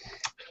 and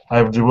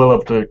I've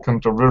developed a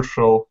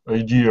controversial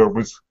idea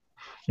with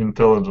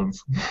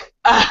intelligence.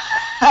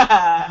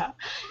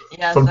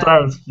 Yes,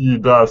 sometimes he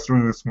does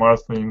really smart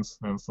things,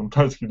 and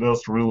sometimes he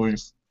does really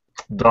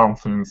dumb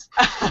things.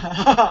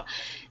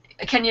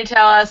 Can you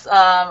tell us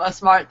a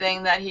smart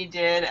thing that he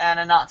did and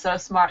a not so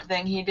smart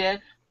thing he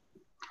did?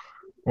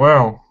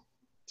 Well,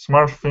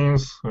 smart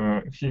things,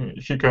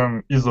 he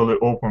can easily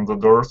open the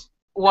doors.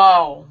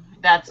 Whoa,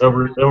 that's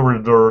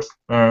every doors,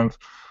 and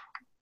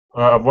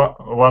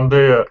one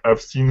day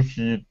I've seen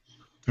he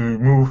to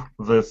move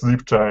the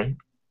zip tie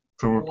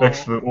to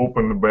actually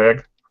open the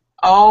bag.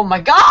 Oh my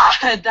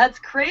God, that's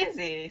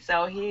crazy!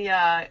 So he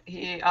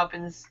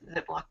opens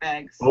Ziploc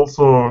bags.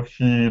 Also,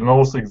 he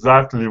knows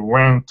exactly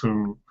when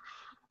to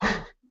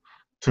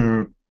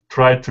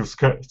try to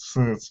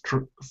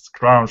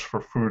scrounge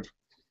for food.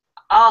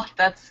 Oh,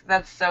 that's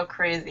so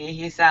crazy.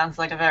 He sounds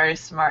like a very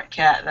smart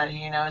cat that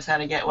he knows how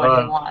to get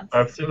what he wants.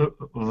 I've seen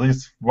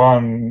this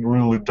one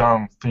really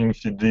dumb thing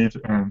he did,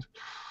 and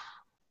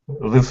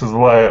this is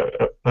why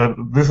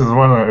this is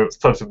when I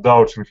started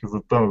doubting his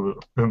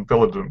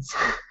intelligence.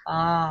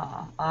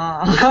 What?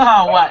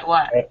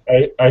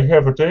 I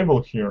have a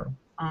table here.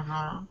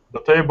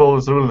 The table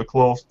is really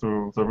close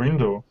to the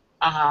window.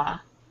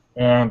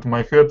 And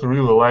my cat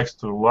really likes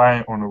to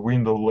lie on a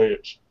window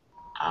ledge.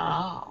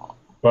 Oh.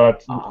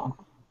 But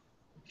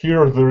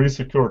here there is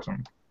a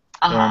curtain.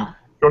 And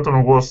the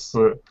curtain was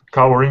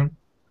covering,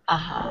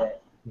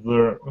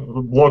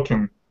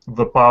 blocking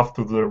the path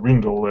to the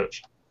window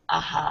ledge.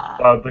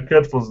 But the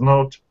cat was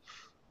not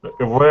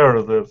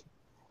aware that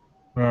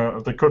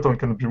the curtain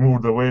can be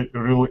moved away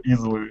really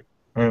easily,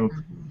 and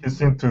he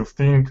seemed to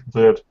think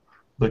that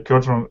the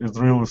curtain is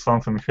really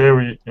something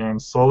heavy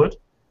and solid.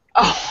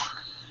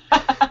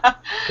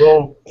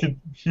 So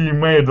he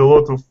made a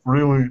lot of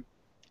really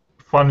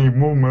funny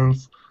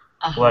movements,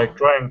 like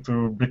trying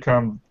to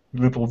become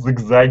little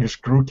zigzaggish,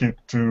 crooked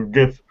to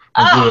get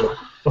on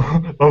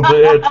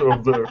the edge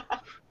of the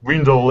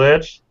window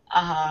ledge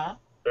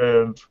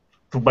and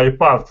to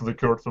bypass the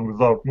curtain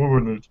without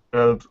moving it,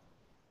 and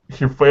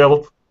he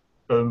failed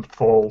and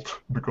fall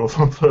because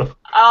of that.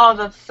 Oh,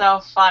 that's so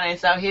funny.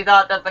 So he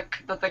thought that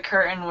the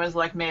curtain was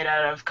like made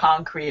out of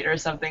concrete or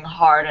something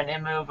hard and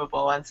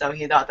immovable, and so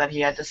he thought that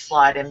he had to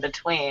slide in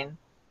between.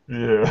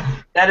 Yeah.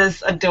 That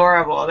is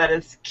adorable. That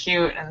is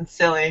cute and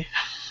silly.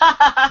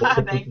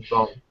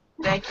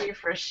 Thank you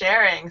for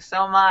sharing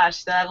so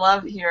much. I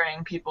love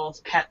hearing people's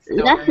pet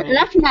stories.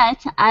 Last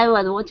night I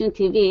was watching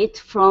TV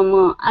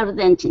from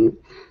Argentina.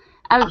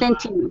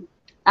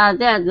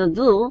 There's the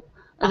zoo.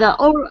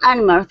 All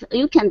animals,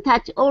 you can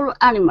touch all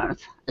animals,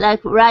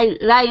 like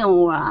lion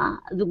or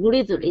the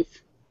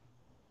grizzlies.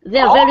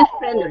 They're very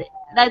friendly,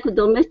 like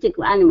domestic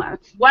animals.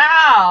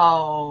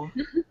 Wow!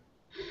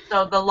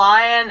 So the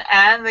lion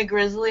and the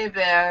grizzly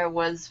bear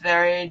was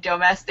very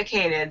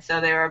domesticated. So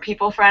they were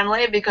people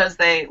friendly because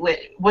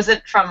was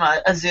it from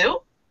a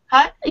zoo?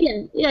 Huh?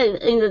 Yeah,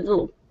 in the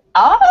zoo.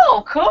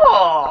 Oh,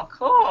 cool,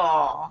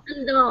 cool.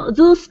 And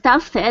those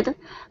staff said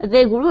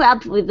they grew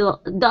up with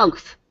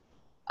dogs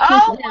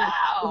since Oh,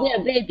 their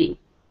wow. baby.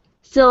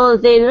 So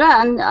they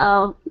learn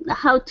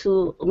how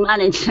to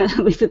manage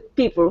with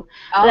people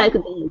like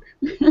Oh.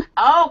 dogs.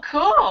 Oh,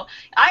 cool.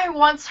 I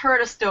once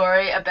heard a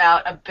story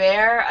about a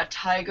bear, a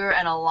tiger,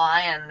 and a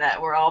lion that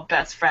were all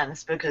best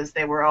friends because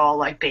they were all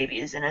like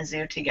babies in a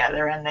zoo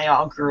together and they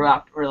all grew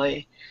up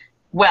really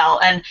well.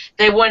 And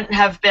they wouldn't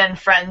have been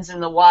friends in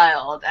the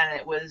wild, and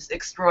it was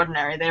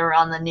extraordinary. They were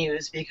on the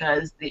news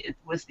because it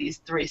was these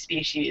three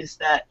species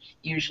that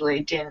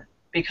usually didn't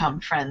become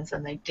friends,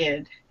 and they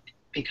did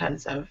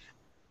because of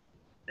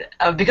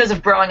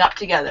growing up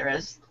together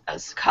as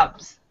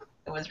cubs.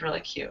 It was really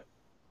cute.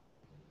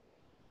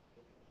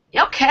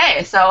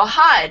 Okay, so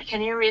Hyde,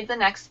 can you read the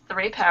next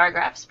 3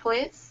 paragraphs,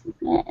 please?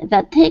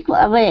 The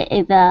takeaway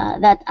is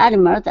that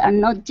animals are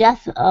not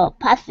just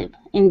passive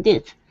in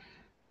this.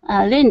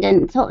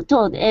 Linden told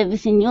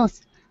ABC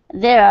News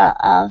they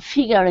are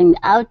figuring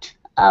out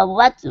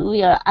what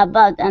we are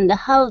about and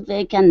how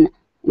they can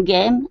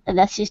game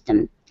the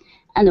system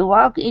and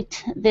work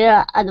it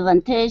their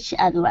advantage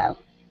as well.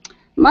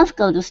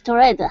 Moscow's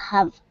streets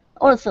have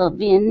also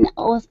been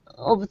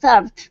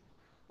observed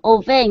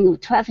obeying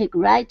traffic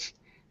lights,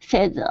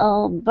 said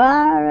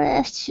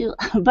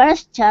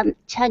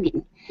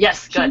Vereshchagin.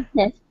 Yes, good.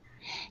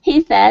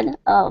 He said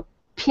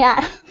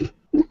Pierre,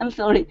 I'm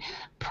sorry,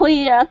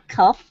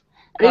 Polyakov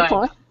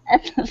reports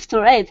that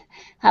streets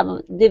have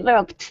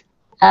developed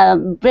a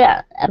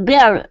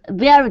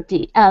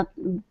variety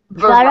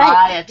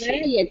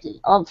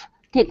of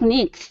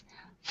techniques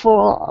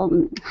for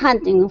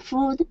hunting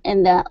food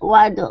in the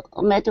wild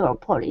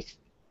metropolis.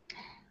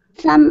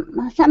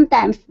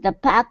 Sometimes the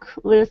pack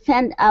will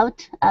send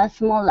out a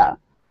smaller,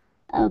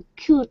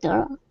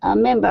 cuter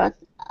members,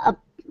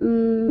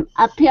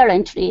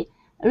 apparently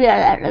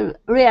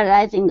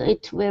realizing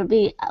it will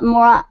be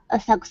more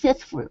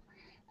successful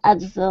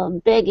as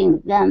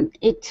begging than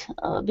its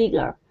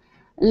bigger,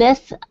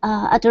 less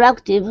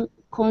attractive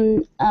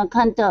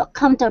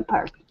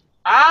counterpart.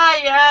 Ah,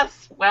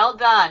 yes, well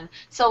done.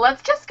 So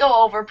let's just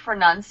go over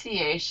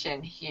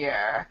pronunciation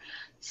here.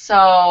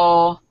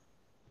 So,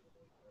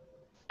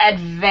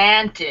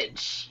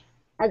 advantage.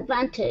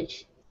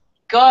 Advantage.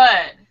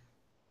 Good.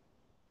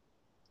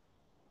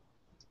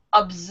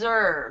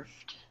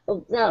 Observed.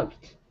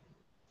 Observed.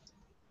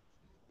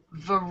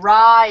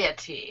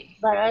 Variety.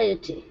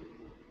 Variety.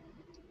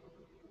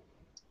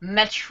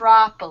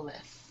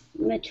 Metropolis.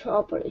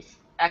 Metropolis.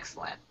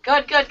 Excellent.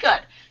 Good, good,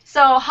 good.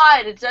 So,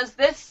 Hyde, does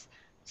this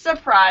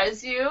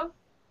surprise you?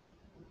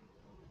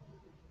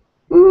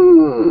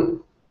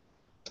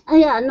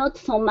 Yeah, not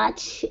so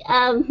much.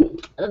 I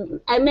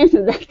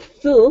mentioned that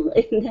too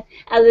in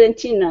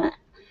Argentina.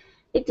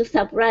 It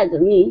surprised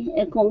me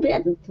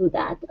compared to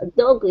that. A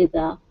dog is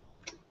a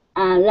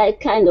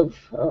like kind of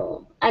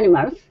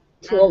animals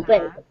to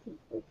obey.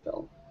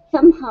 So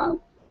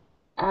somehow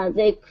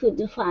they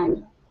could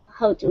find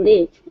how to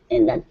live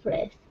in that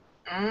place.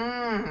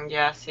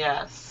 Yes,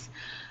 yes.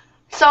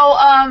 So,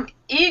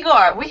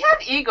 Igor, we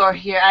have Igor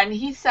here, and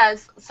he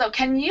says, so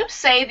can you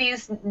say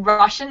these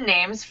Russian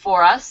names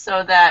for us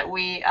so that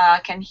we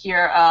can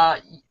hear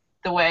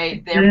the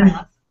way they're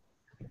pronounced?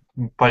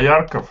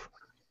 Poyarkov.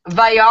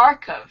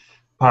 Vyarkov.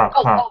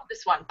 Oh,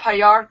 this one.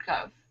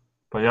 Poyarkov.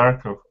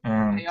 Poyarkov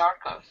and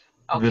Poyarkov.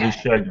 Okay.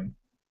 Vereshchagin.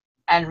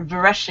 And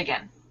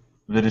Vereshchagin.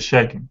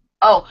 Vereshchagin.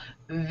 Oh,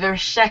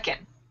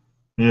 Vereshchagin.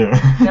 Yeah.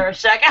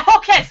 Vereshchagin.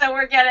 Okay, so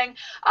we're getting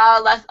a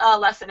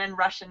lesson in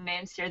Russian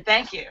names here.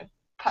 Thank you.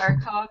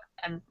 Poyarkov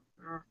and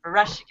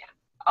Vereshchagin.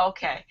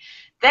 Okay.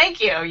 Thank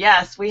you.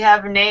 Yes, we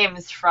have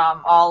names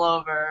from all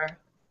over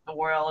the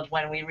world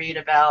when we read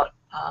about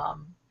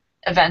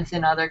events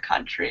in other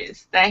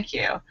countries. Thank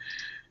you.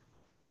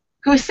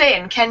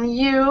 Hussein, can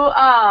you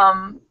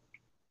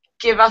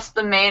give us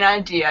the main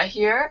idea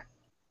here?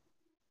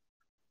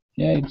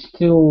 Yeah, it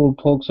still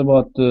talks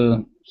about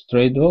the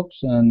stray dogs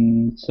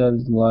and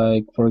says,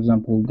 like, for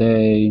example,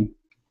 they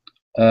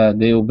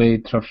obey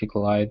traffic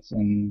lights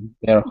and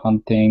they're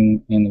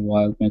hunting in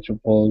wild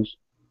metropolis,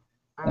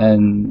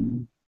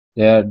 and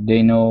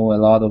they know a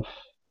lot of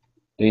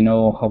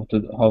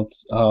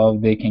how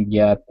they can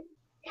get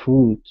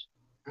food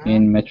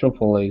in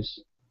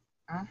metropolis.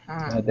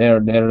 They're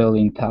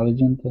really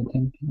intelligent, I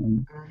think.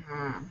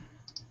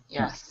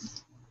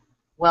 Yes.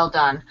 Well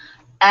done.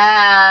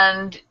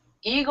 And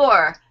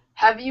Igor,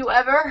 have you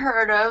ever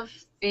heard of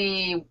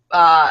the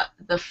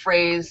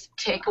phrase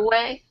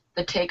takeaway?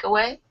 The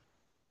takeaway?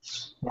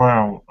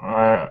 Well,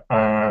 I've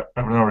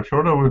never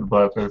heard of it,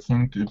 but I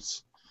think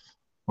it's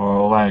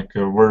like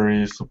a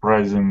very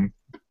surprising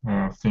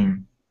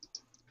thing.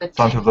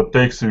 Something that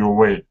takes you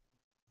away.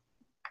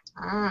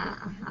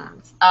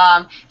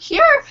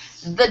 Here,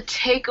 the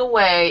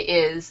takeaway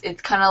is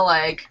it's kind of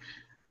like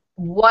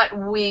what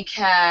we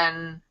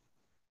can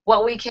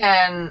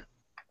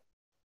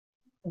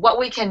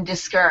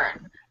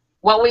discern,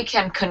 what we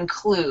can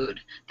conclude,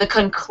 the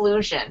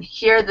conclusion.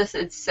 Here,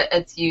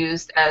 it's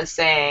used as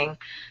saying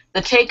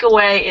the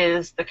takeaway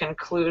is the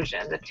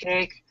conclusion. The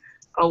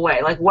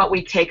away. Like what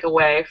we take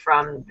away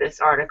from this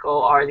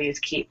article are these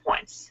key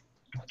points.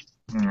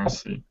 I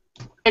see.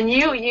 Can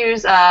you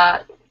use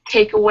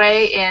take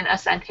away in a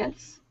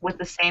sentence with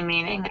the same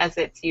meaning as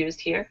it's used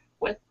here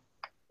with?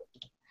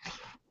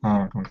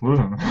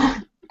 Conclusion.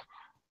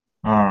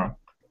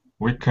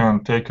 We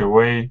can take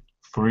away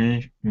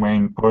 3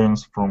 main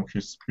points from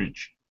his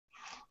speech.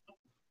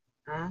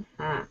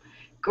 Mm-hmm.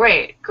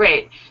 Great,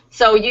 great.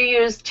 So you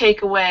use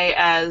take away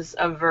as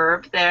a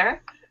verb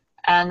there,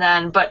 and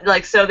then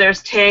so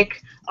there's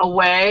take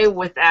away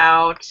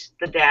without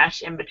the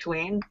dash in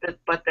between,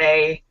 but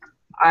they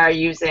are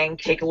using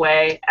take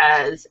away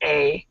as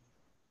a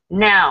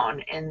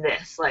noun in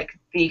this, like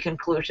the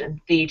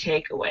conclusion, the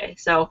takeaway.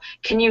 So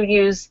can you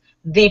use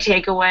the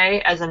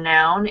takeaway as a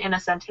noun in a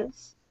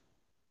sentence?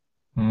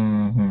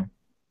 Mm-hmm.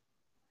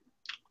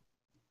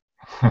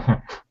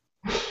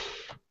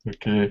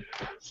 Okay,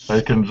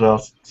 I can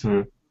just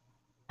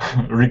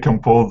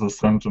recompose the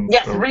sentence.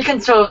 Yes,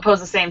 recompose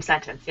the same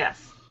sentence,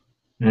 yes.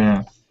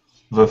 Yeah,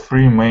 the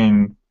 3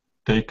 main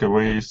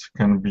takeaways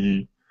can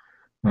be...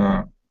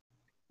 No.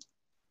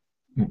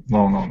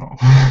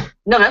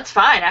 No, that's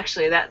fine,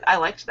 actually. I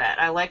liked that.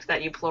 I liked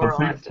that you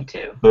pluralized it,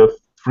 too. The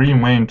 3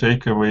 main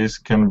takeaways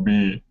can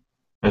be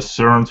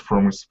assurance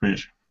from his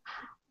speech.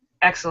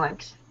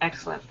 Excellent,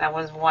 excellent. That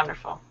was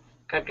wonderful.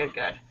 Good, good,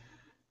 good.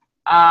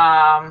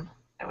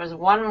 There was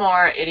one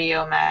more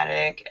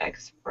idiomatic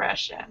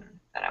expression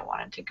that I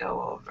wanted to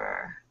go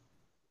over.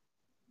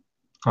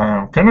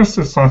 Can I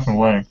say something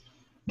like,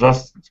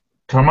 just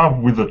come up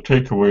with a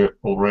takeaway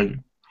already?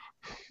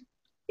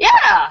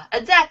 Yeah,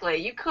 exactly.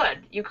 You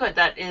could. You could.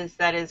 That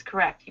is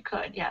correct. You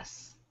could.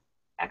 Yes.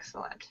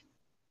 Excellent.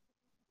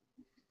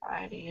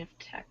 Variety of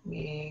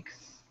techniques.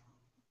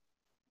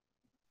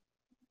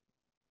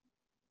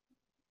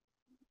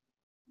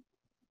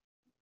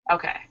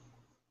 Okay.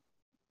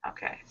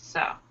 Okay.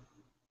 So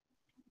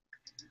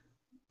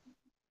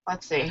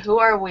let's see. Who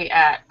are we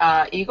at?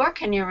 Igor,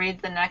 can you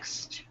read the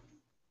next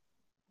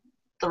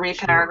 3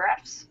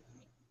 paragraphs?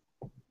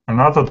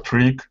 Another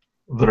trick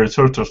the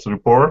researchers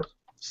report,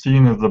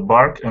 seen is the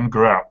bark and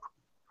grab.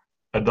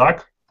 A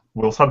duck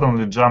will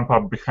suddenly jump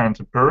up behind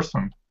a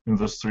person in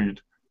the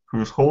street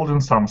who is holding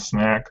some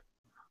snack,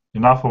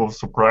 enough of a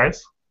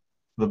surprise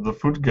that the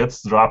food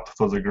gets dropped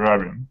for the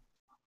grabbing.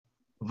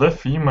 The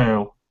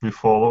female we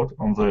followed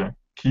on the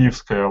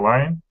Kievskaya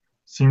line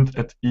seemed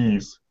at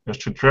ease as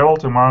she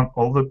traveled among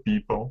all the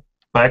people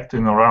packed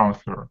in around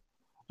her,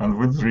 and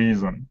with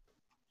reason.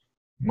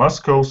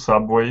 Moscow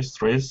subway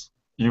strays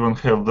even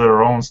have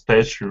their own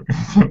statue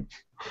in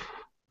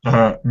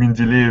the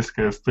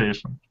Mendeleevskaya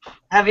station.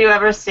 Have you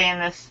ever seen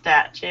this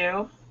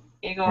statue,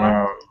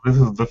 Igor? This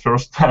is the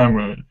first time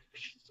I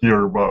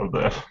hear about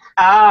that.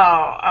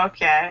 Oh,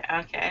 okay,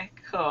 okay,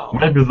 cool.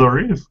 Maybe there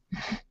is.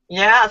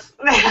 Yes.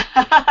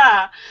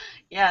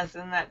 Yes,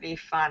 wouldn't that be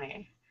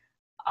funny?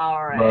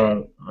 All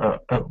right.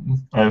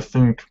 I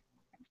think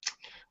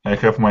I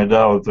have my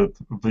doubt that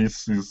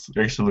this is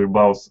actually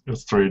about a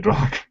stray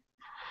dog.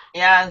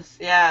 Yes,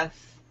 yes,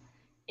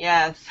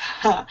 yes.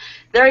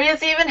 There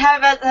is even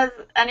has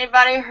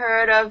anybody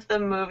heard of the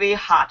movie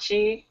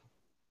Hachi?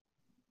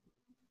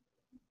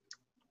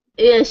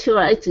 Yeah,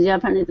 sure. It's a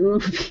Japanese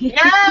movie.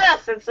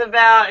 Yes,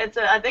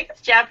 I think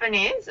it's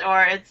Japanese,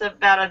 or it's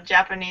about a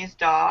Japanese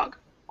dog,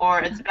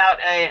 or it's about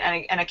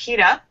an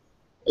Akita.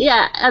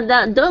 Yeah,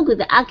 the dog,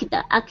 the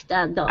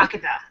Akita dog.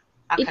 Akita.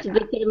 It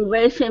became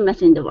very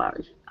famous in the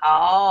world.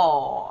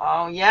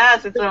 Oh,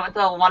 yes, it's a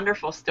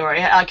wonderful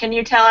story. Can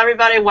you tell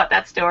everybody what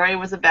that story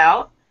was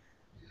about?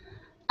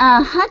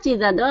 Hachi,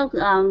 the dog,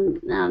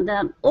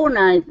 the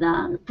owner is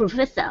the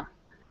professor.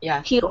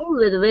 Yeah. He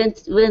always went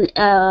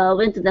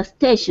to the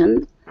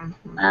station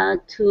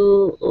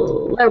to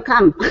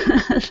welcome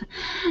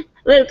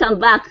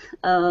back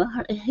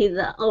his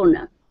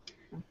owner.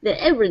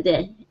 Every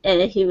day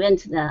he went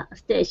to the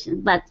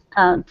station, but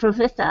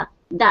professor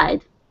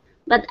died.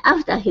 But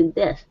after his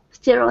death,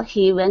 still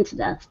he went to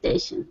the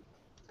station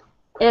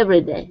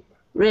every day,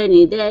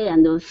 rainy day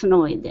and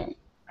snowy day.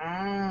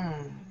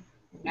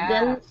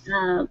 Yes.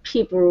 Then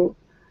people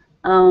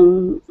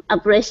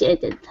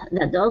appreciated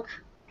the dog.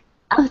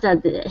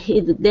 After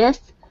his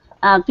death,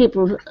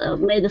 people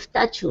made a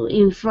statue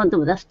in front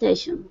of the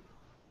station.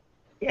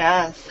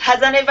 Yes.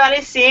 Has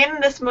anybody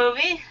seen this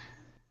movie?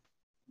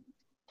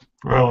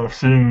 Well, I've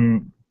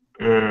seen,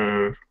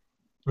 I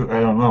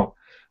don't know,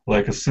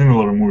 like a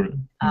similar movie.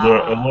 There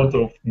are a lot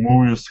of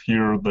movies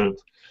here that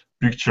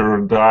picture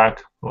a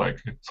duck like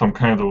some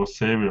kind of a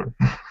savior.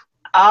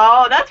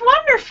 Oh, that's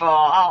wonderful.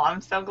 Oh,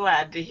 I'm so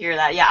glad to hear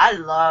that. Yeah, I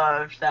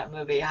loved that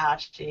movie,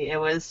 Hachi. It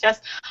was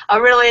just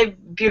a really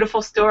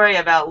beautiful story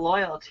about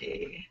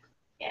loyalty.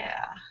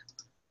 Yeah.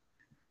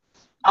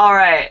 All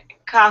right,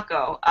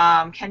 Kako,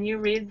 can you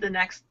read the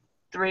next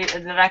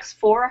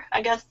 4,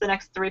 I guess, the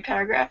next 3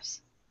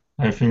 paragraphs?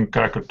 I think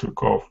Kako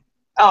took off.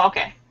 Oh,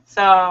 okay.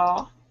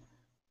 So,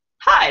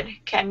 Hyde,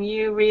 can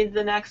you read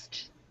the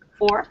next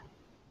 4?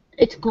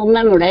 It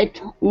commemorates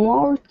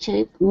more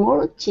chick.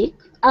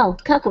 Oh,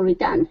 Kako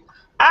returned.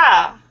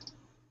 Ah.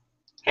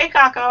 Hey,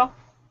 Kako.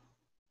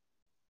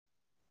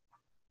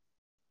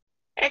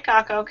 Hey,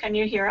 Kako, can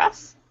you hear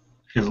us?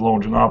 He's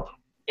loading up.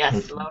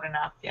 Yes, loading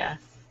up,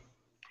 yes.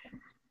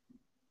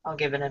 I'll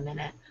give it a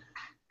minute.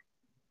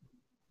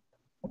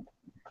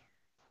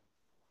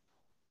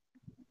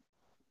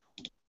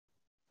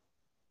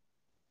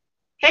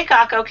 Hey,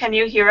 Kako, can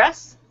you hear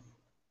us?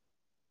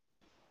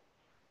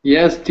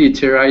 Yes,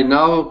 teacher, I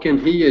now can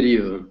hear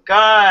you. Good,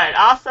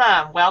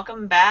 awesome.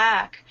 Welcome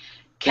back.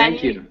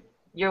 Thank you.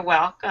 You're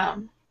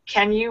welcome.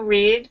 Can you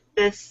read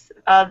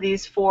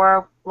these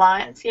 4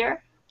 lines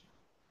here?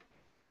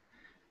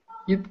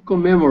 It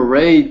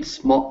commemorates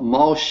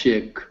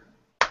Maushek,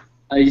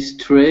 a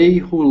stray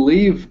who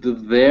lived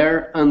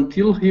there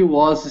until he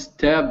was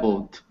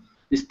stabbed.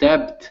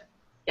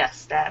 Yes,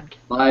 stabbed.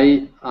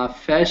 By a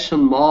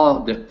fashion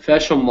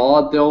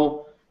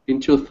model in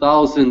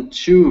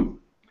 2002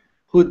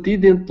 who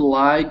didn't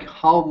like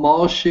how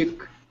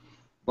Maushek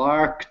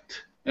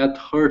barked at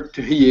her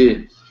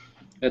terrier.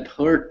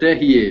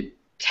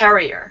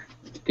 Terrier.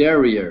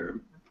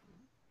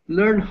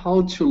 Learn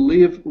how to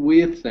live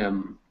with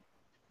them.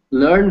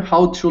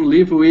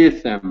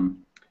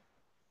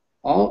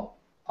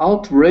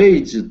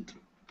 Outraged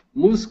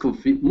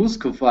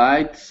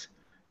Muscovites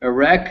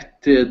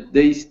erected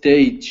the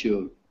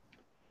statue.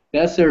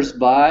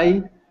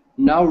 Passers-by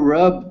now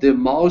rub the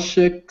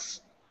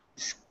Maushek's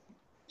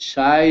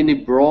shiny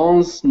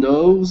bronze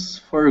nose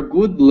for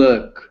good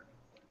luck.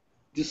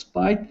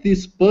 Despite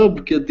this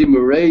public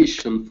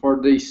admiration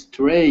for the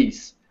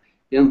strays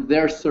and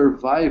their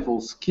survival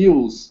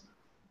skills,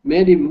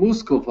 many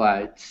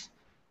Muscovites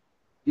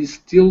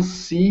still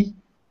see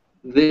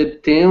the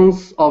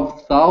tens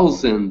of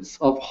thousands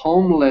of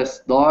homeless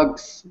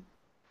dogs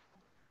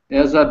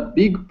as a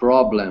big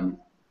problem.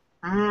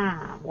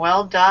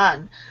 Well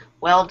done.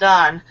 Well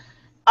done.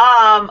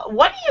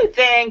 What do you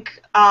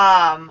think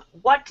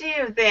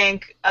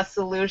a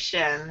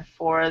solution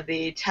for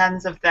the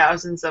tens of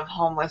thousands of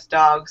homeless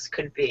dogs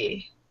could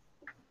be?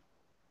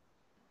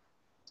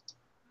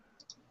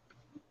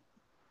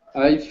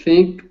 I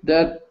think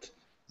that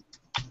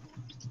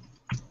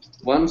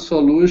one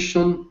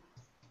solution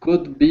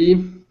could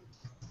be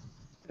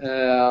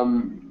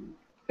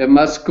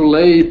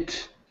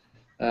emasculate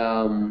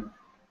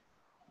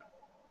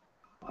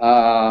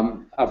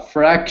a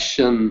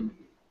fraction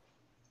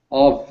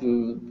of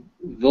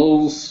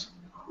those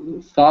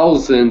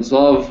thousands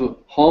of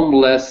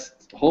homeless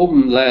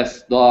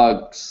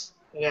dogs.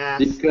 Yes.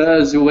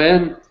 Because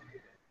when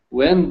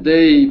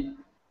they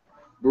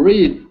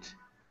breed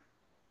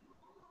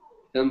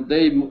and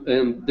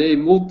they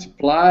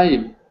multiply,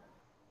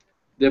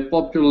 the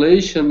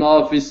population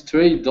of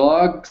stray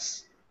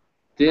dogs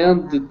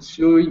tend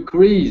to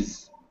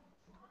increase.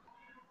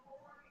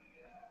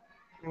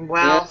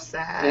 Well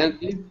said.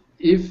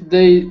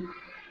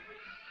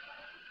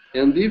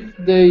 And if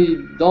they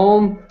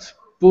don't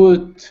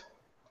put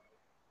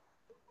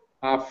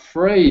a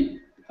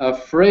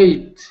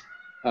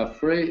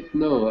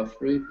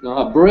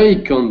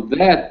break on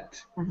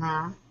that,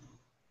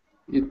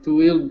 it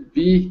will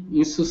be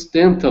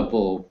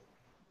insustainable.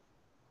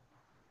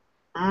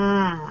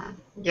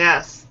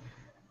 Yes.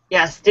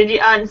 Yes. Did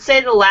you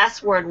say the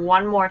last word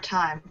one more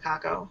time,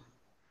 Kako?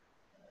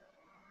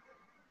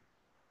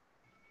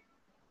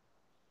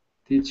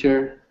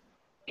 Teacher,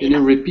 can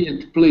you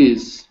repeat,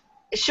 please?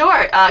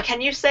 Sure.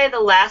 Can you say the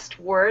last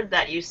word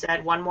that you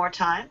said one more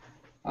time?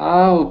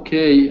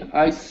 Okay.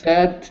 I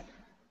said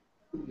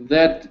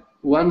that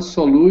one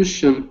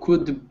solution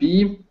could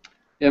be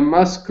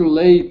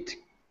emasculate,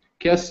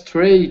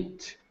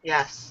 castrate.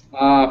 Yes.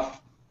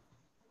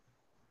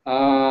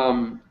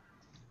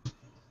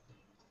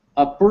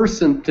 A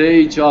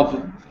percentage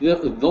of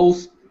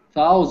those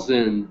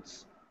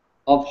thousands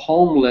of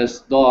homeless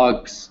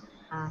dogs,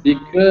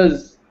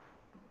 because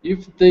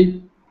if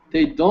they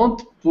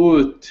don't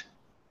put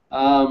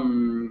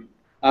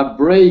a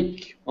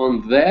break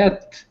on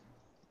that,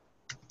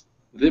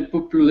 the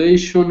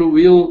population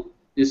will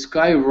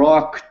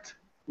skyrocket.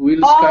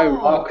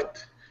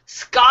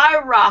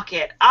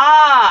 Skyrocket.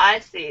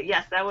 I see.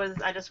 Yes, that was.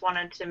 I just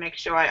wanted to make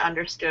sure I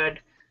understood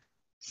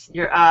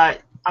your.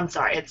 I'm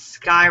sorry. It's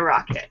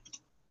skyrocket.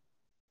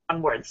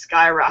 One word.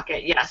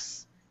 Skyrocket.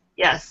 Yes.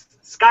 Yes.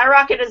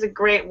 Skyrocket is a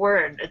great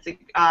word.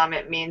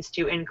 It means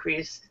to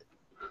increase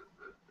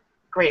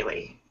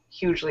greatly,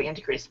 hugely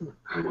increase,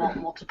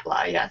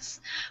 multiply. Yes.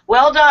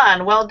 Well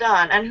done. Well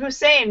done. And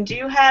Hussein, do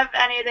you have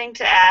anything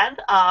to add?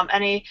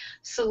 Any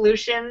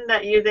solution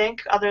that you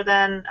think, other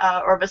than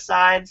or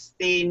besides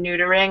the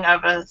neutering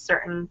of a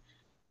certain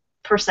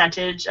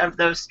percentage of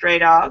those stray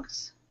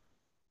dogs?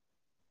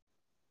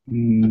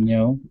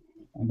 No,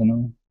 I don't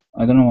know.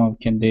 I don't know how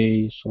can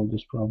they solve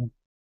this problem.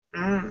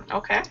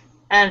 Okay.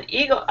 And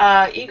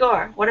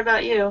Igor, what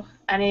about you?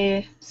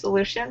 Any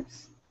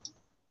solutions?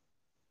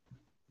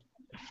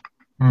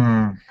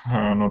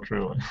 Not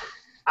really.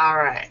 All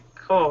right.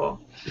 Cool.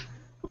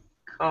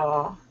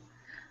 Cool.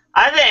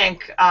 I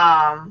think,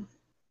 yeah,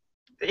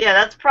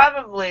 that's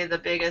probably the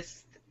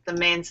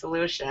main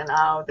solution.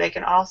 They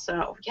can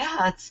also,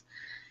 yeah,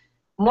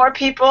 more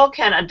people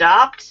can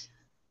adopt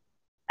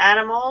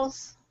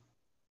animals,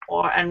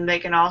 and they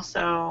can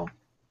also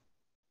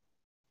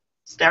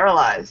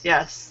sterilize.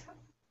 Yes,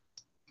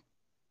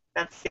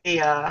 that's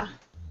the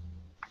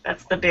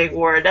big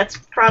word. That's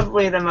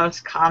probably the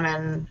most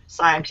common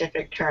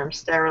scientific term,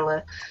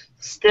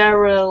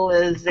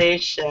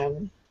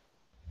 sterilization.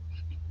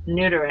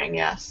 Neutering,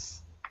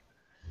 yes.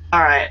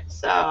 All right,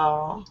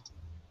 so...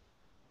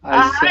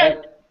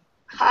 Hi,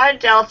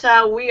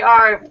 Delta. We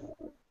are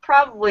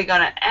probably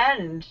going to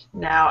end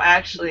now,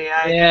 actually.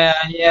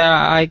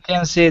 Yeah, I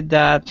can see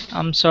that.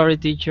 I'm sorry,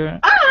 teacher.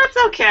 That's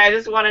okay. I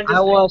just wanted to say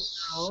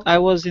I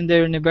was in the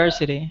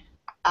university.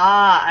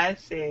 I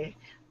see.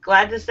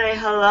 Glad to say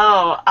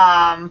hello.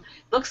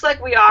 Looks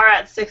like we are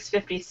at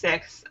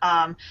 6:56.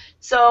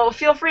 So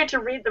feel free to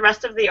read the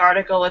rest of the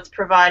article. It's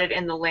provided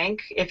in the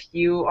link if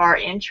you are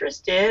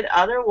interested.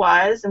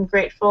 Otherwise, I'm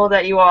grateful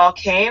that you all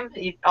came.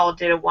 You all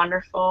did a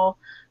wonderful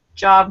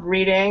job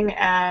reading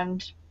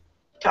and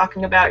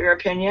talking about your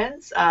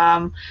opinions.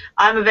 I'm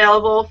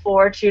available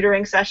for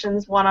tutoring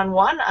sessions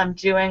one-on-one. I'm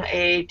doing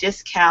a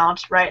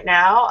discount right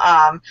now,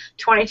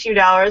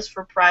 $22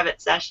 for private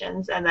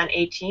sessions, and then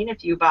 $18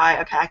 if you buy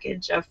a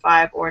package of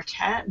 5 or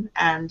 10.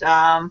 And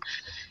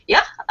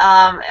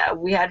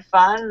we had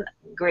fun.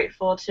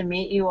 Grateful to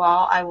meet you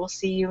all. I will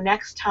see you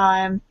next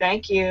time.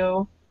 Thank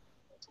you.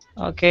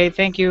 Okay,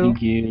 thank you.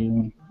 Thank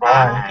you.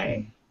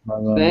 Bye.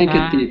 Bye-bye.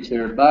 Thank you,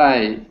 teacher.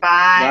 Bye.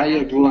 Bye. Bye,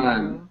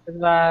 everyone.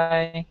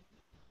 Goodbye.